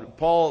God.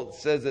 Paul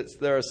says that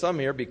there are some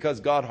here because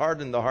God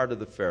hardened the heart of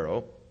the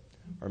Pharaoh,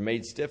 or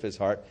made stiff his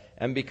heart,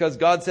 and because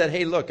God said,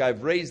 hey, look,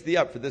 I've raised thee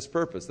up for this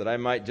purpose, that I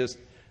might just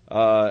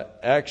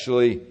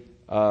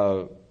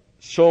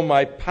show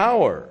my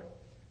power,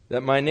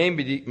 that my name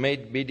may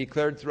be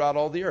declared throughout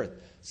all the earth.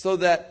 So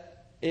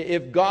that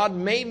if God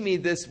made me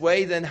this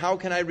way, then how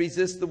can I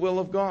resist the will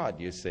of God,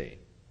 you see?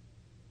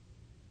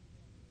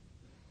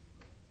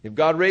 If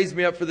God raised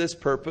me up for this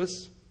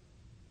purpose,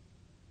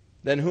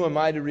 then who am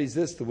I to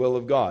resist the will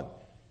of God?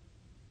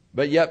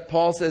 But yet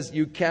Paul says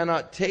you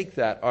cannot take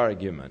that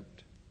argument.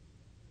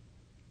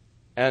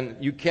 And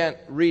you can't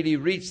really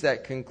reach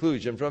that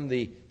conclusion from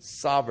the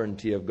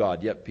sovereignty of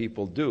God. Yet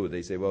people do.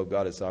 They say, well, if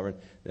God is sovereign,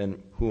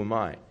 then who am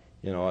I?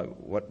 You know,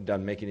 what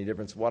doesn't make any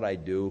difference what I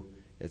do,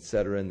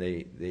 etc. And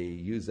they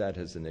use that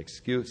as an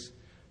excuse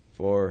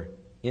for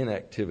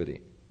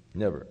inactivity.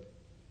 Never.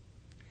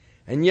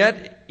 And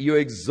yet you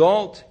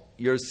exalt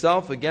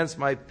yourself against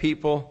my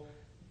people,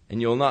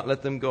 and you will not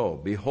let them go.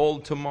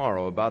 Behold,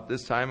 tomorrow, about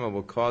this time, I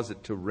will cause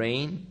it to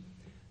rain,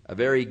 a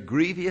very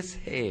grievous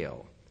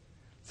hail,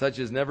 such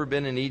as never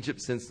been in Egypt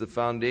since the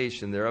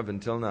foundation thereof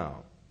until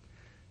now.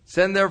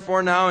 Send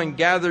therefore now and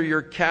gather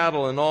your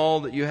cattle and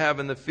all that you have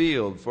in the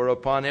field, for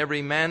upon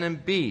every man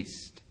and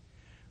beast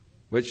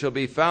which shall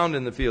be found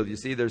in the field. You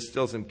see, there's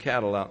still some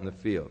cattle out in the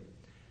field.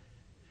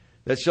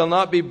 That shall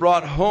not be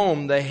brought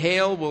home, the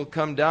hail will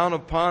come down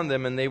upon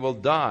them, and they will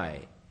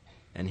die.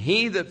 And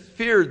he that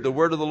feared the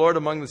word of the Lord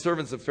among the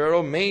servants of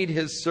Pharaoh made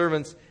his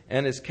servants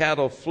and his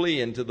cattle flee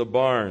into the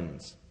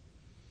barns.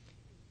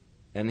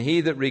 And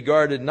he that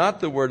regarded not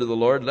the word of the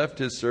Lord left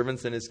his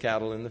servants and his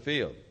cattle in the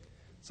field.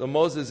 So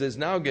Moses is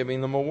now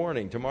giving them a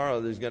warning. Tomorrow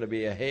there's going to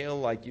be a hail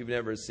like you've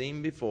never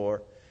seen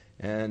before,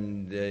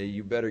 and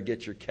you better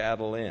get your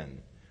cattle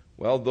in.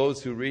 Well,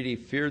 those who really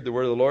feared the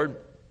word of the Lord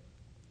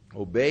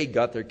obeyed,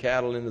 got their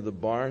cattle into the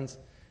barns,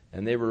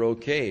 and they were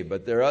okay.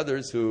 But there are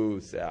others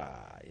who say,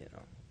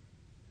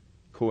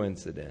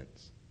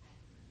 coincidence.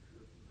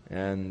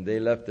 And they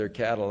left their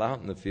cattle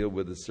out in the field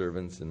with the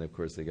servants, and of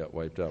course they got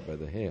wiped out by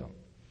the hail.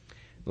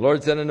 The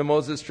Lord said unto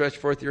Moses, stretch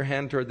forth your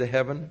hand toward the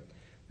heaven,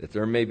 that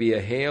there may be a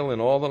hail in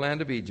all the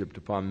land of Egypt,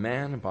 upon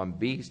man, upon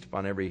beast,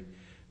 upon every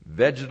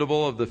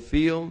vegetable of the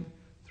field,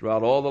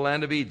 throughout all the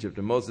land of Egypt.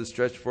 And Moses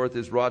stretched forth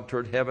his rod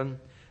toward heaven.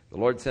 The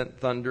Lord sent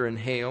thunder and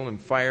hail,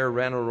 and fire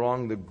ran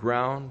along the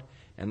ground.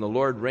 And the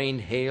Lord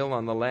rained hail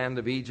on the land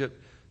of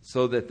Egypt,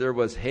 so that there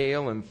was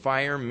hail and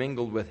fire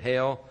mingled with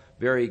hail,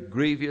 very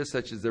grievous,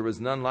 such as there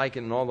was none like it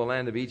in all the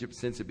land of Egypt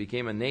since it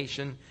became a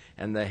nation.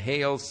 And the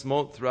hail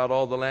smote throughout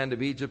all the land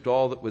of Egypt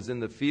all that was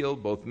in the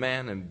field, both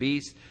man and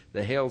beast.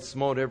 The hail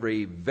smote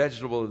every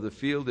vegetable of the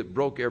field. It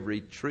broke every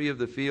tree of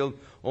the field.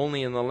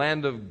 Only in the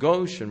land of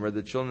Goshen, where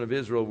the children of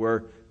Israel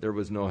were, there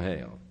was no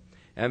hail.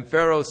 And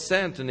Pharaoh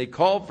sent, and he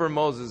called for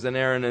Moses and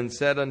Aaron and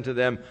said unto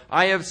them,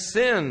 I have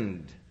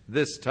sinned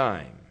this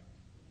time.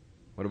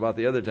 What about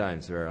the other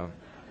times, Pharaoh?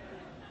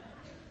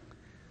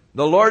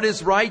 The Lord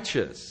is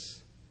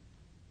righteous,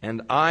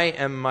 and I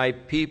and my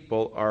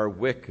people are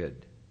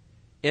wicked.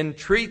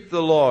 Entreat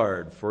the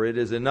Lord, for it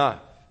is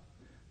enough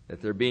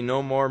that there be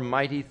no more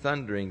mighty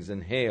thunderings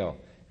and hail,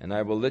 and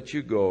I will let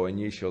you go, and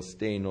ye shall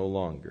stay no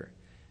longer.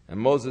 And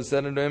Moses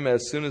said unto him,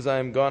 as soon as I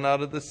am gone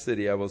out of the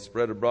city, I will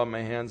spread abroad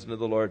my hands unto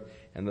the Lord,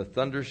 and the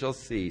thunder shall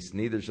cease,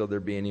 neither shall there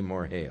be any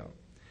more hail.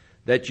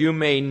 That you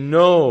may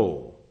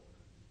know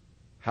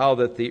how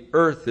that the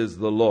earth is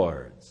the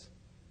Lord's.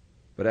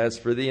 But as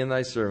for thee and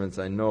thy servants,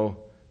 I know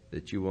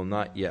that you will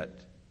not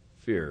yet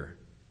fear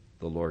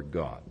the Lord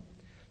God.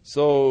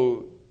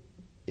 So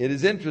it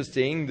is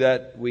interesting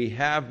that we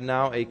have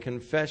now a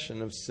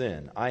confession of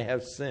sin. I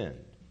have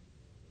sinned.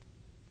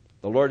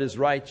 The Lord is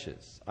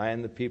righteous. I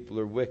and the people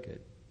are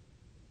wicked.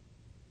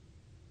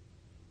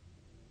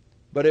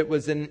 But it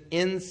was an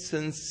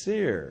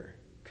insincere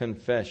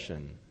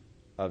confession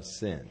of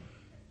sin.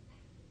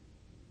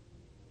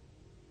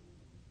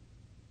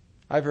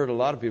 I've heard a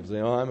lot of people say,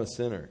 oh, I'm a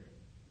sinner.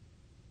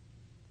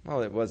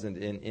 Well, it wasn't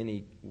in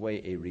any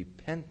way a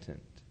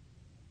repentant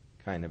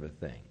kind of a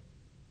thing.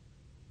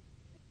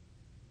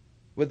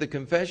 With the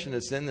confession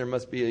of sin, there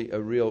must be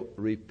a real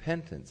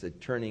repentance, a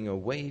turning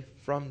away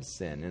from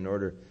sin in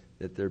order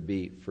that there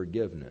be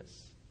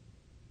forgiveness.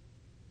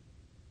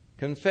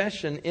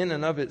 Confession in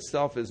and of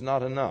itself is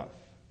not enough.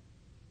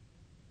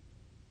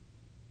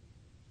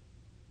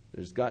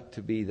 There's got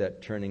to be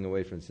that turning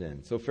away from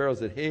sin. So Pharaoh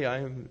said, hey,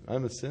 I'm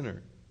a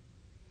sinner.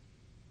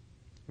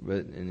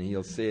 And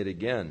he'll say it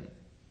again.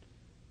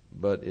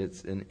 But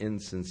it's an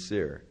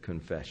insincere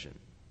confession.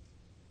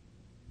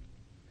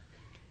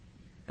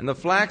 And the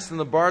flax and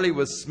the barley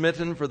was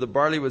smitten, for the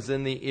barley was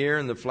in the ear,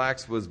 and the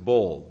flax was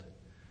bold.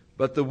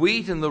 But the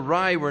wheat and the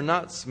rye were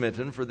not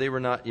smitten, for they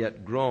were not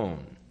yet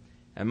grown.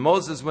 And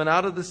Moses went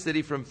out of the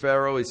city from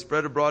Pharaoh. He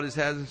spread abroad his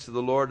hands to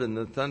the Lord, and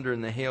the thunder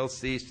and the hail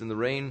ceased, and the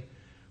rain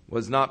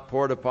was not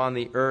poured upon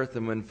the earth.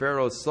 And when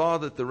Pharaoh saw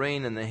that the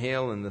rain and the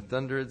hail and the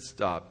thunder had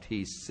stopped,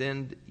 he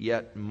sinned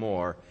yet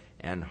more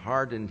and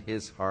hardened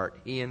his heart,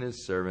 he and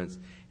his servants.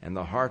 And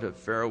the heart of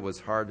Pharaoh was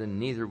hardened,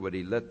 neither would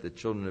he let the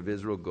children of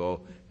Israel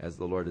go, as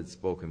the Lord had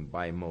spoken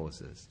by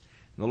Moses.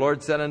 And the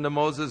Lord said unto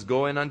Moses,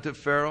 Go in unto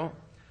Pharaoh,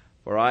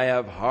 for I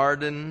have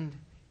hardened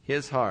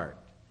his heart,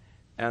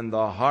 and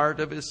the heart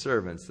of his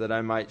servants, that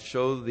I might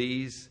show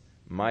these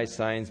my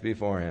signs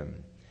before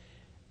him.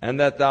 And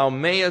that thou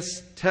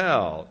mayest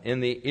tell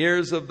in the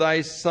ears of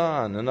thy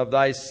son and of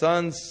thy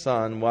son's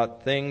son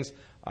what things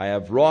I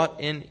have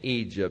wrought in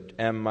Egypt,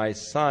 and my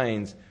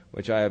signs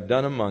which I have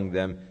done among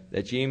them,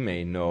 that ye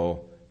may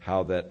know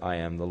how that I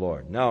am the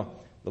Lord. Now,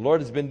 the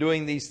Lord has been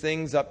doing these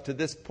things up to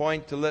this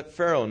point to let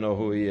Pharaoh know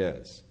who he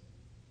is,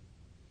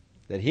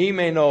 that he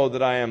may know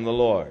that I am the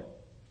Lord.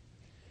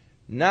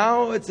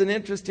 Now it's an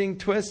interesting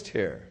twist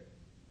here.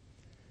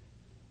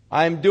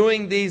 I'm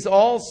doing these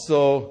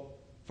also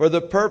for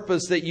the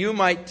purpose that you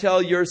might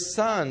tell your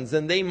sons,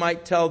 and they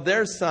might tell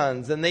their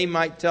sons, and they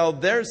might tell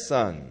their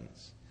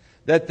sons,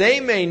 that they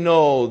may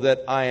know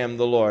that I am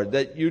the Lord,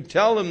 that you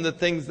tell them the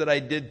things that I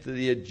did to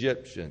the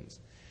Egyptians.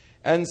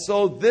 And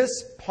so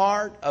this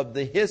part of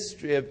the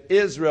history of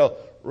Israel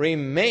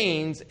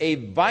remains a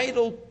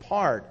vital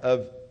part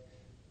of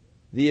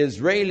the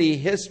Israeli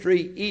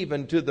history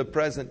even to the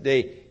present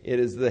day. It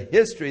is the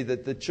history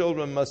that the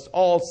children must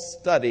all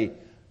study.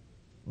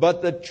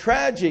 But the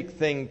tragic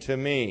thing to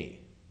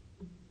me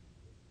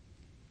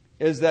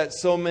is that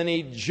so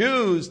many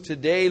Jews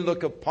today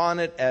look upon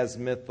it as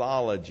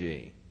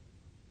mythology,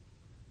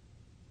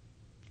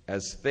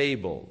 as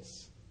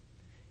fables.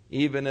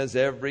 Even as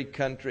every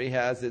country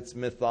has its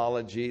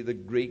mythology, the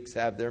Greeks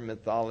have their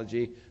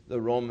mythology,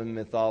 the Roman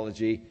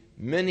mythology.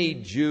 Many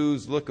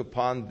Jews look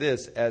upon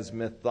this as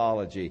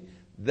mythology.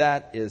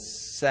 That is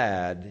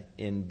sad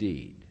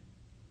indeed.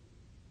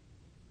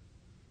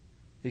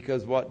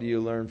 Because what do you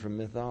learn from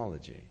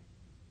mythology?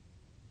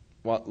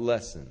 What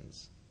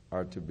lessons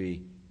are to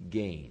be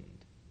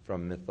gained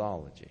from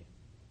mythology?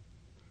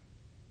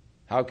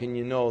 How can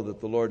you know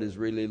that the Lord is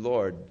really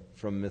Lord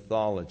from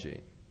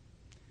mythology?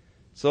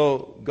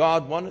 So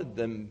God wanted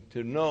them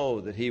to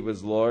know that He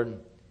was Lord,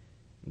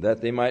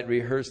 that they might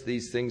rehearse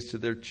these things to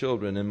their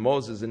children. And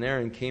Moses and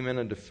Aaron came in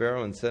unto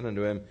Pharaoh and said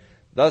unto him,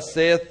 Thus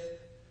saith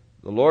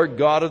the Lord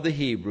God of the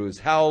Hebrews,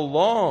 How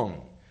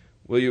long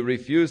will you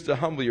refuse to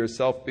humble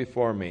yourself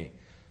before me?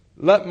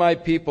 Let my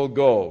people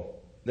go,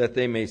 that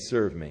they may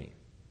serve me.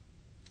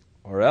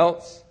 Or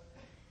else,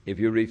 if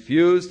you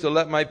refuse to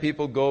let my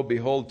people go,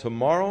 behold,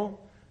 tomorrow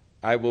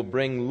I will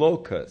bring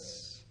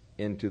locusts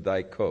into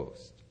thy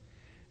coast,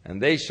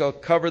 and they shall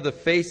cover the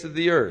face of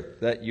the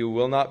earth, that you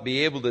will not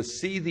be able to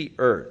see the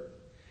earth.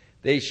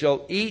 They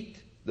shall eat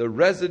the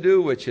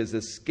residue which has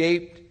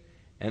escaped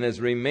and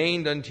has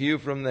remained unto you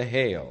from the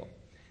hail.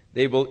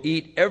 They will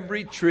eat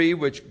every tree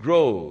which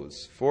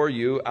grows for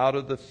you out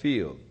of the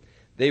field.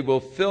 They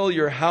will fill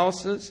your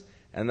houses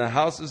and the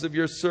houses of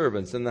your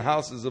servants and the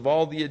houses of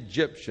all the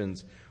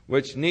Egyptians,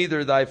 which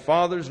neither thy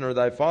fathers nor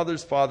thy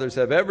fathers' fathers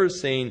have ever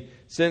seen,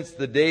 since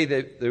the day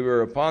that they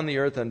were upon the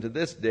earth unto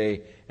this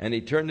day. And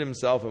he turned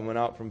himself and went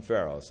out from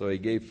Pharaoh. So he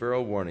gave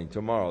Pharaoh warning,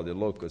 Tomorrow the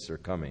locusts are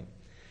coming.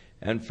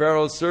 And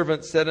Pharaoh's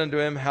servant said unto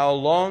him, How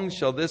long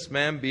shall this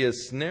man be a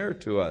snare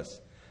to us?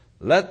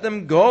 Let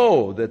them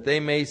go, that they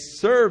may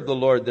serve the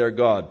Lord their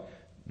God.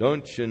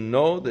 Don't you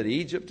know that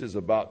Egypt is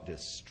about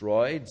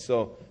destroyed?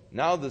 So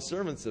now the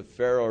servants of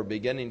Pharaoh are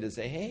beginning to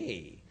say,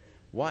 Hey,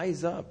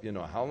 wise up.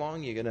 How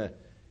long are you going to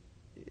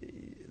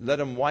let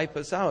them wipe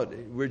us out?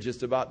 We're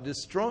just about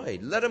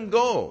destroyed. Let them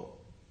go.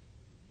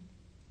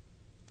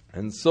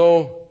 And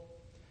so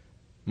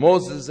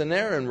Moses and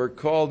Aaron were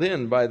called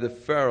in by the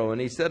Pharaoh,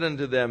 and he said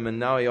unto them, and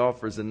now he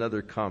offers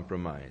another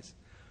compromise.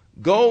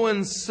 Go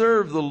and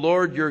serve the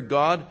Lord your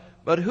God,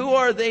 but who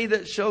are they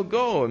that shall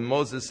go? And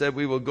Moses said,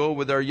 We will go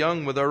with our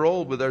young, with our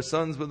old, with our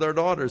sons, with our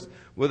daughters,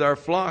 with our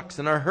flocks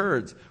and our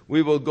herds.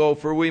 We will go,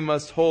 for we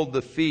must hold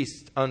the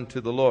feast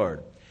unto the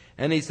Lord.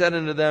 And he said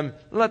unto them,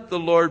 Let the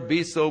Lord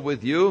be so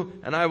with you,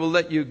 and I will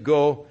let you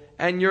go,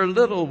 and your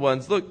little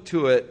ones, look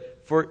to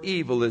it, for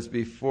evil is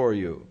before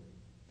you.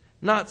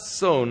 Not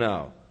so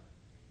now.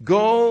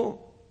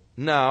 Go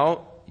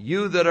now,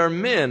 you that are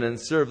men, and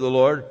serve the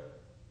Lord,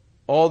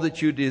 all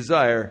that you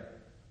desire.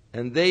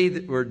 And they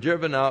were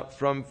driven out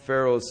from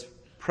Pharaoh's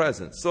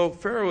presence. So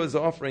Pharaoh is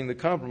offering the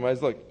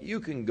compromise. Look, you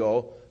can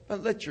go,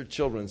 but let your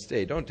children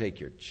stay. Don't take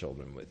your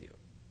children with you.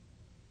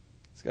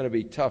 It's going to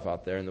be tough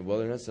out there in the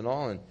wilderness and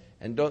all,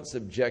 and don't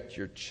subject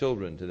your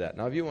children to that.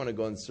 Now, if you want to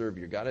go and serve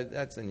your God,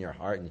 that's in your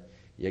heart, and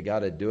you got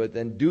to do it,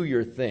 then do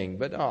your thing.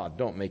 But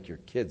don't make your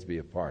kids be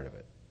a part of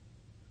it.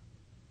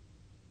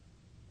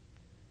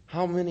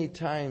 How many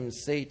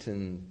times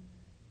Satan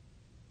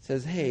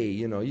says, Hey,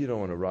 you don't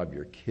want to rob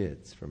your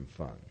kids from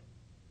fun.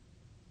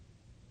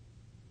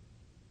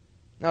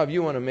 Now, if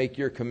you want to make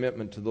your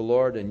commitment to the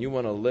Lord and you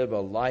want to live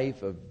a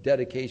life of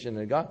dedication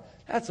to God,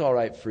 that's all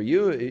right for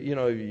you. You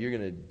know, you're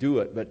going to do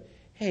it. But,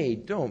 hey,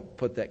 don't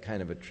put that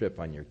kind of a trip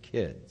on your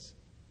kids.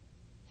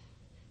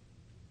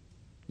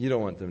 You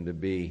don't want them to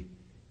be,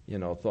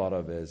 thought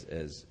of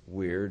as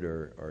weird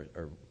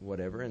or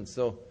whatever. And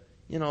so,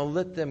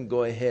 let them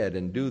go ahead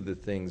and do the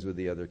things with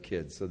the other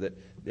kids so that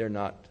they're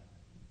not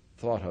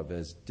thought of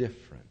as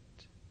different.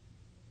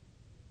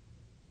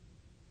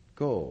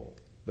 Go,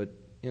 but,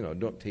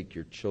 don't take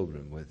your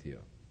children with you.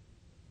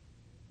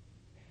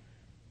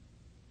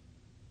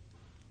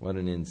 What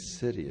an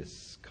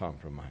insidious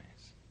compromise.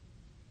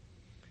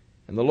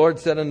 And the Lord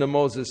said unto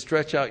Moses,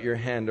 stretch out your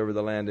hand over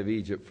the land of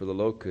Egypt for the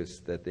locusts,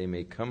 that they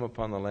may come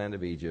upon the land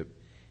of Egypt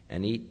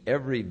and eat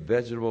every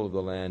vegetable of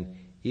the land,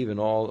 even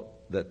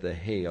all that the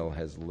hail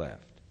has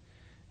left.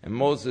 And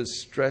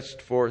Moses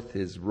stretched forth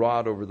his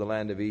rod over the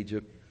land of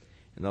Egypt,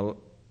 and the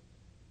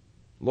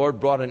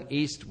Lord brought an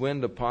east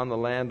wind upon the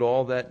land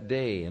all that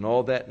day and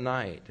all that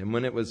night. And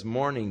when it was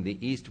morning, the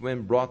east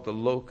wind brought the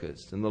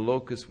locust, and the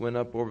locust went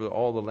up over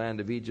all the land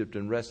of Egypt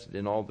and rested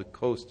in all the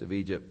coast of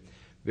Egypt.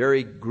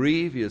 Very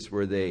grievous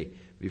were they.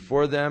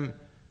 Before them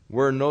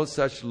were no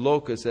such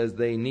locusts as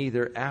they,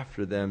 neither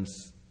after them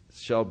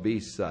shall be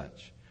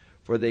such.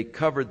 For they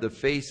covered the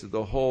face of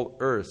the whole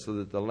earth, so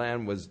that the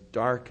land was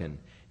darkened.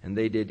 And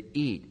they did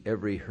eat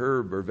every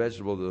herb or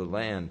vegetable of the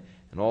land,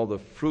 and all the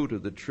fruit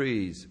of the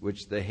trees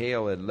which the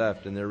hail had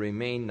left. And there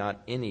remained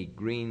not any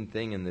green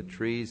thing in the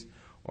trees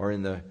or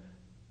in the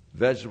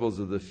vegetables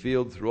of the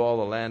field through all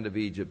the land of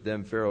Egypt.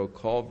 Then Pharaoh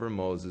called for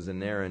Moses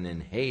and Aaron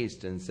in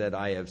haste and said,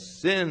 I have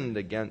sinned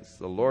against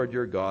the Lord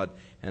your God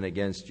and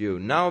against you.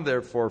 Now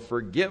therefore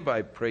forgive,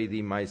 I pray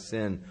thee, my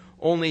sin,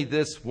 only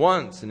this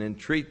once, and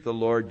entreat the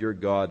Lord your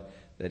God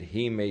that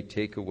he may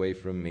take away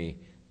from me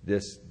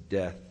this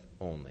death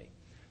only.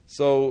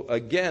 So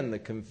again, the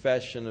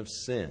confession of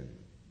sin.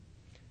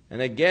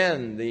 And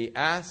again, the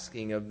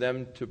asking of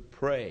them to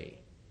pray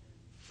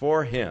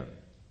for him.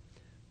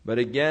 But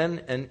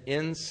again, an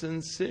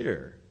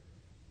insincere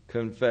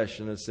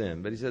confession of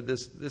sin. But he said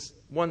this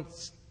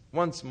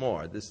once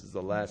more, this is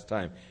the last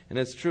time. And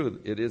it's true,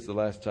 it is the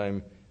last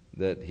time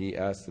that he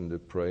asked them to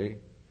pray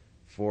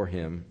for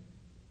him.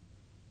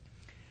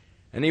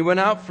 And he went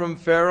out from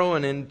Pharaoh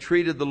and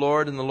entreated the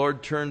Lord, and the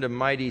Lord turned a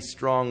mighty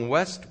strong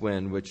west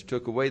wind, which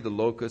took away the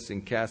locusts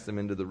and cast them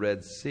into the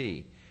Red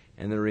Sea.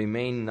 And there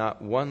remained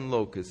not one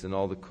locust in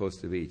all the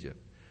coast of Egypt.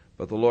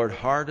 But the Lord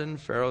hardened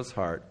Pharaoh's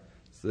heart,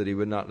 so that he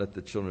would not let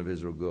the children of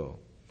Israel go.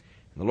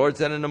 And the Lord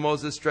said unto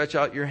Moses, stretch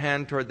out your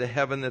hand toward the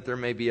heaven, that there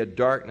may be a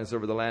darkness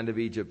over the land of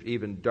Egypt,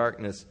 even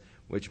darkness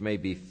which may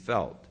be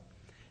felt.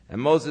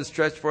 And Moses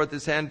stretched forth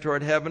his hand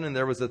toward heaven, and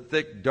there was a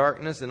thick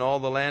darkness in all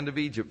the land of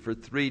Egypt for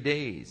 3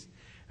 days.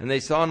 And they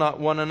saw not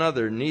one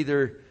another,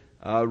 neither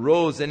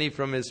rose any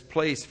from his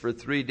place for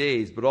 3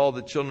 days. But all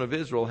the children of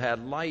Israel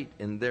had light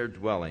in their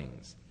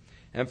dwellings.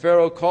 And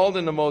Pharaoh called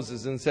unto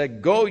Moses and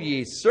said, go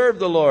ye, serve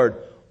the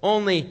Lord,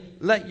 only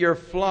let your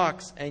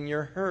flocks and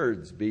your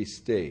herds be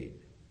stayed.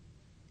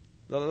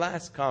 The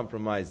last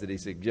compromise that he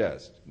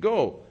suggests.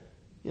 Go,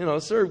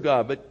 serve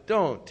God, but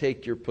don't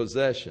take your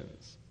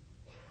possessions.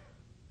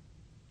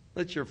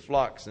 Let your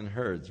flocks and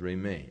herds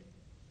remain.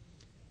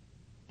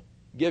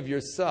 Give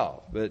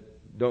yourself, but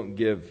don't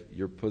give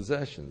your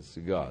possessions to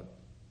God.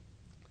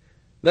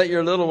 Let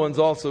your little ones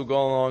also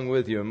go along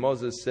with you. And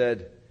Moses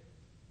said,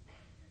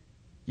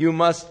 you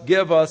must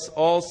give us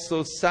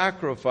also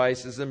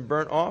sacrifices and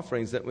burnt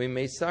offerings, that we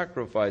may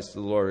sacrifice to the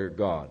Lord our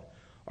God.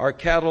 Our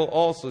cattle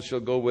also shall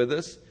go with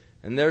us,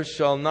 and there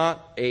shall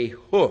not a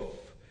hoof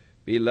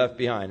be left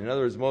behind. In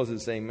other words,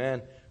 Moses is saying,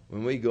 man,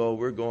 when we go,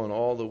 we're going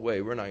all the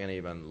way. We're not going to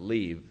even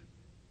leave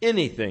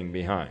anything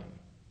behind.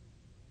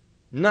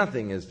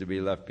 Nothing is to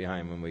be left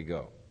behind when we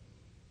go.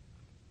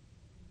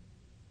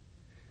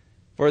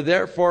 For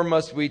therefore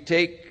must we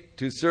take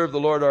to serve the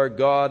Lord our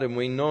God, and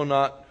we know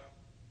not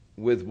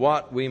with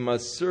what we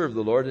must serve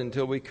the Lord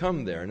until we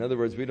come there. In other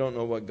words, we don't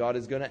know what God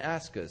is going to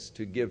ask us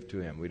to give to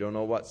him. We don't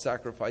know what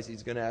sacrifice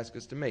he's going to ask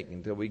us to make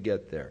until we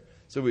get there.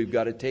 So we've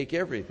got to take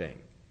everything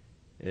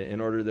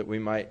in order that we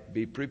might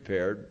be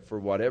prepared for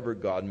whatever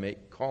God may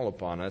call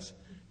upon us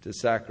to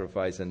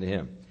sacrifice unto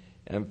him.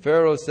 And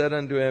Pharaoh said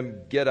unto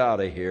him, get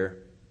out of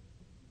here,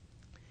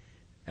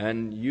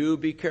 and you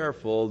be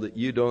careful that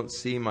you don't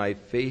see my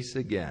face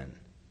again.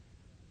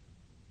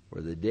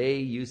 For the day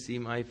you see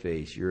my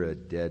face, you're a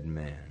dead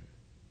man.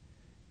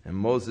 And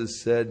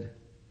Moses said,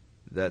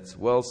 that's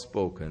well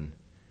spoken,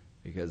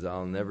 because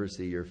I'll never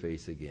see your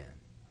face again.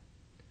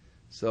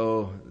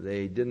 So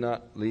they did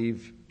not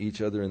leave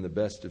each other in the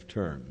best of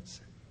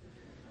terms.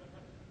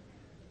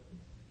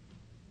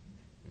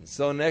 And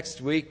so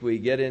next week we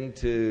get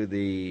into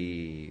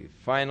the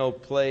final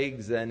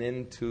plagues and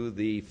into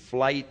the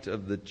flight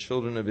of the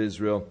children of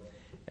Israel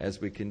as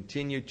we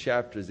continue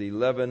chapters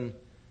 11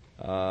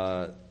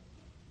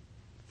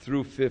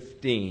 through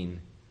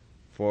 15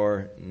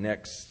 for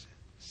next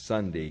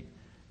Sunday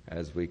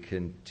as we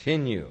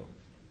continue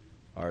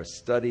our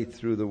study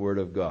through the Word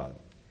of God.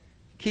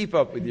 keep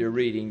up with your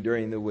reading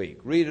during the week.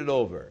 Read it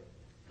over.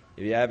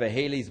 If you have a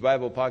Haley's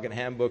Bible Pocket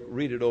Handbook,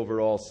 read it over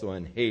also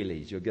in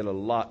Haley's. You'll get a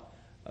lot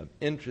of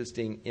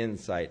interesting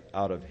insight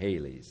out of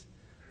Haley's.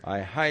 I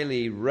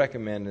highly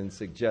recommend and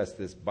suggest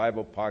this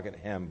Bible Pocket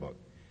Handbook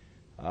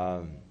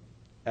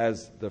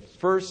as the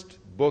first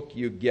book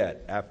you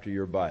get after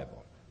your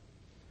Bible.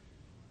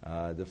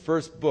 The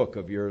first book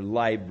of your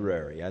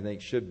library, I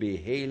think, should be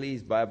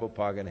Haley's Bible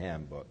Pocket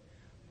Handbook,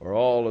 for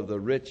all of the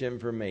rich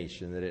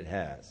information that it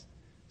has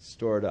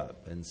stored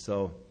up. And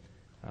so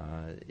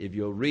if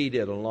you'll read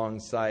it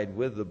alongside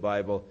with the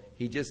Bible,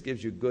 he just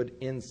gives you good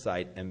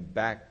insight and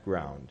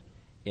background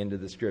into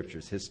the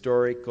Scriptures,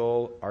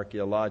 historical,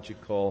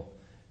 archaeological,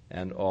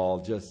 and all,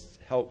 just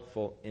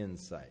helpful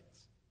insight.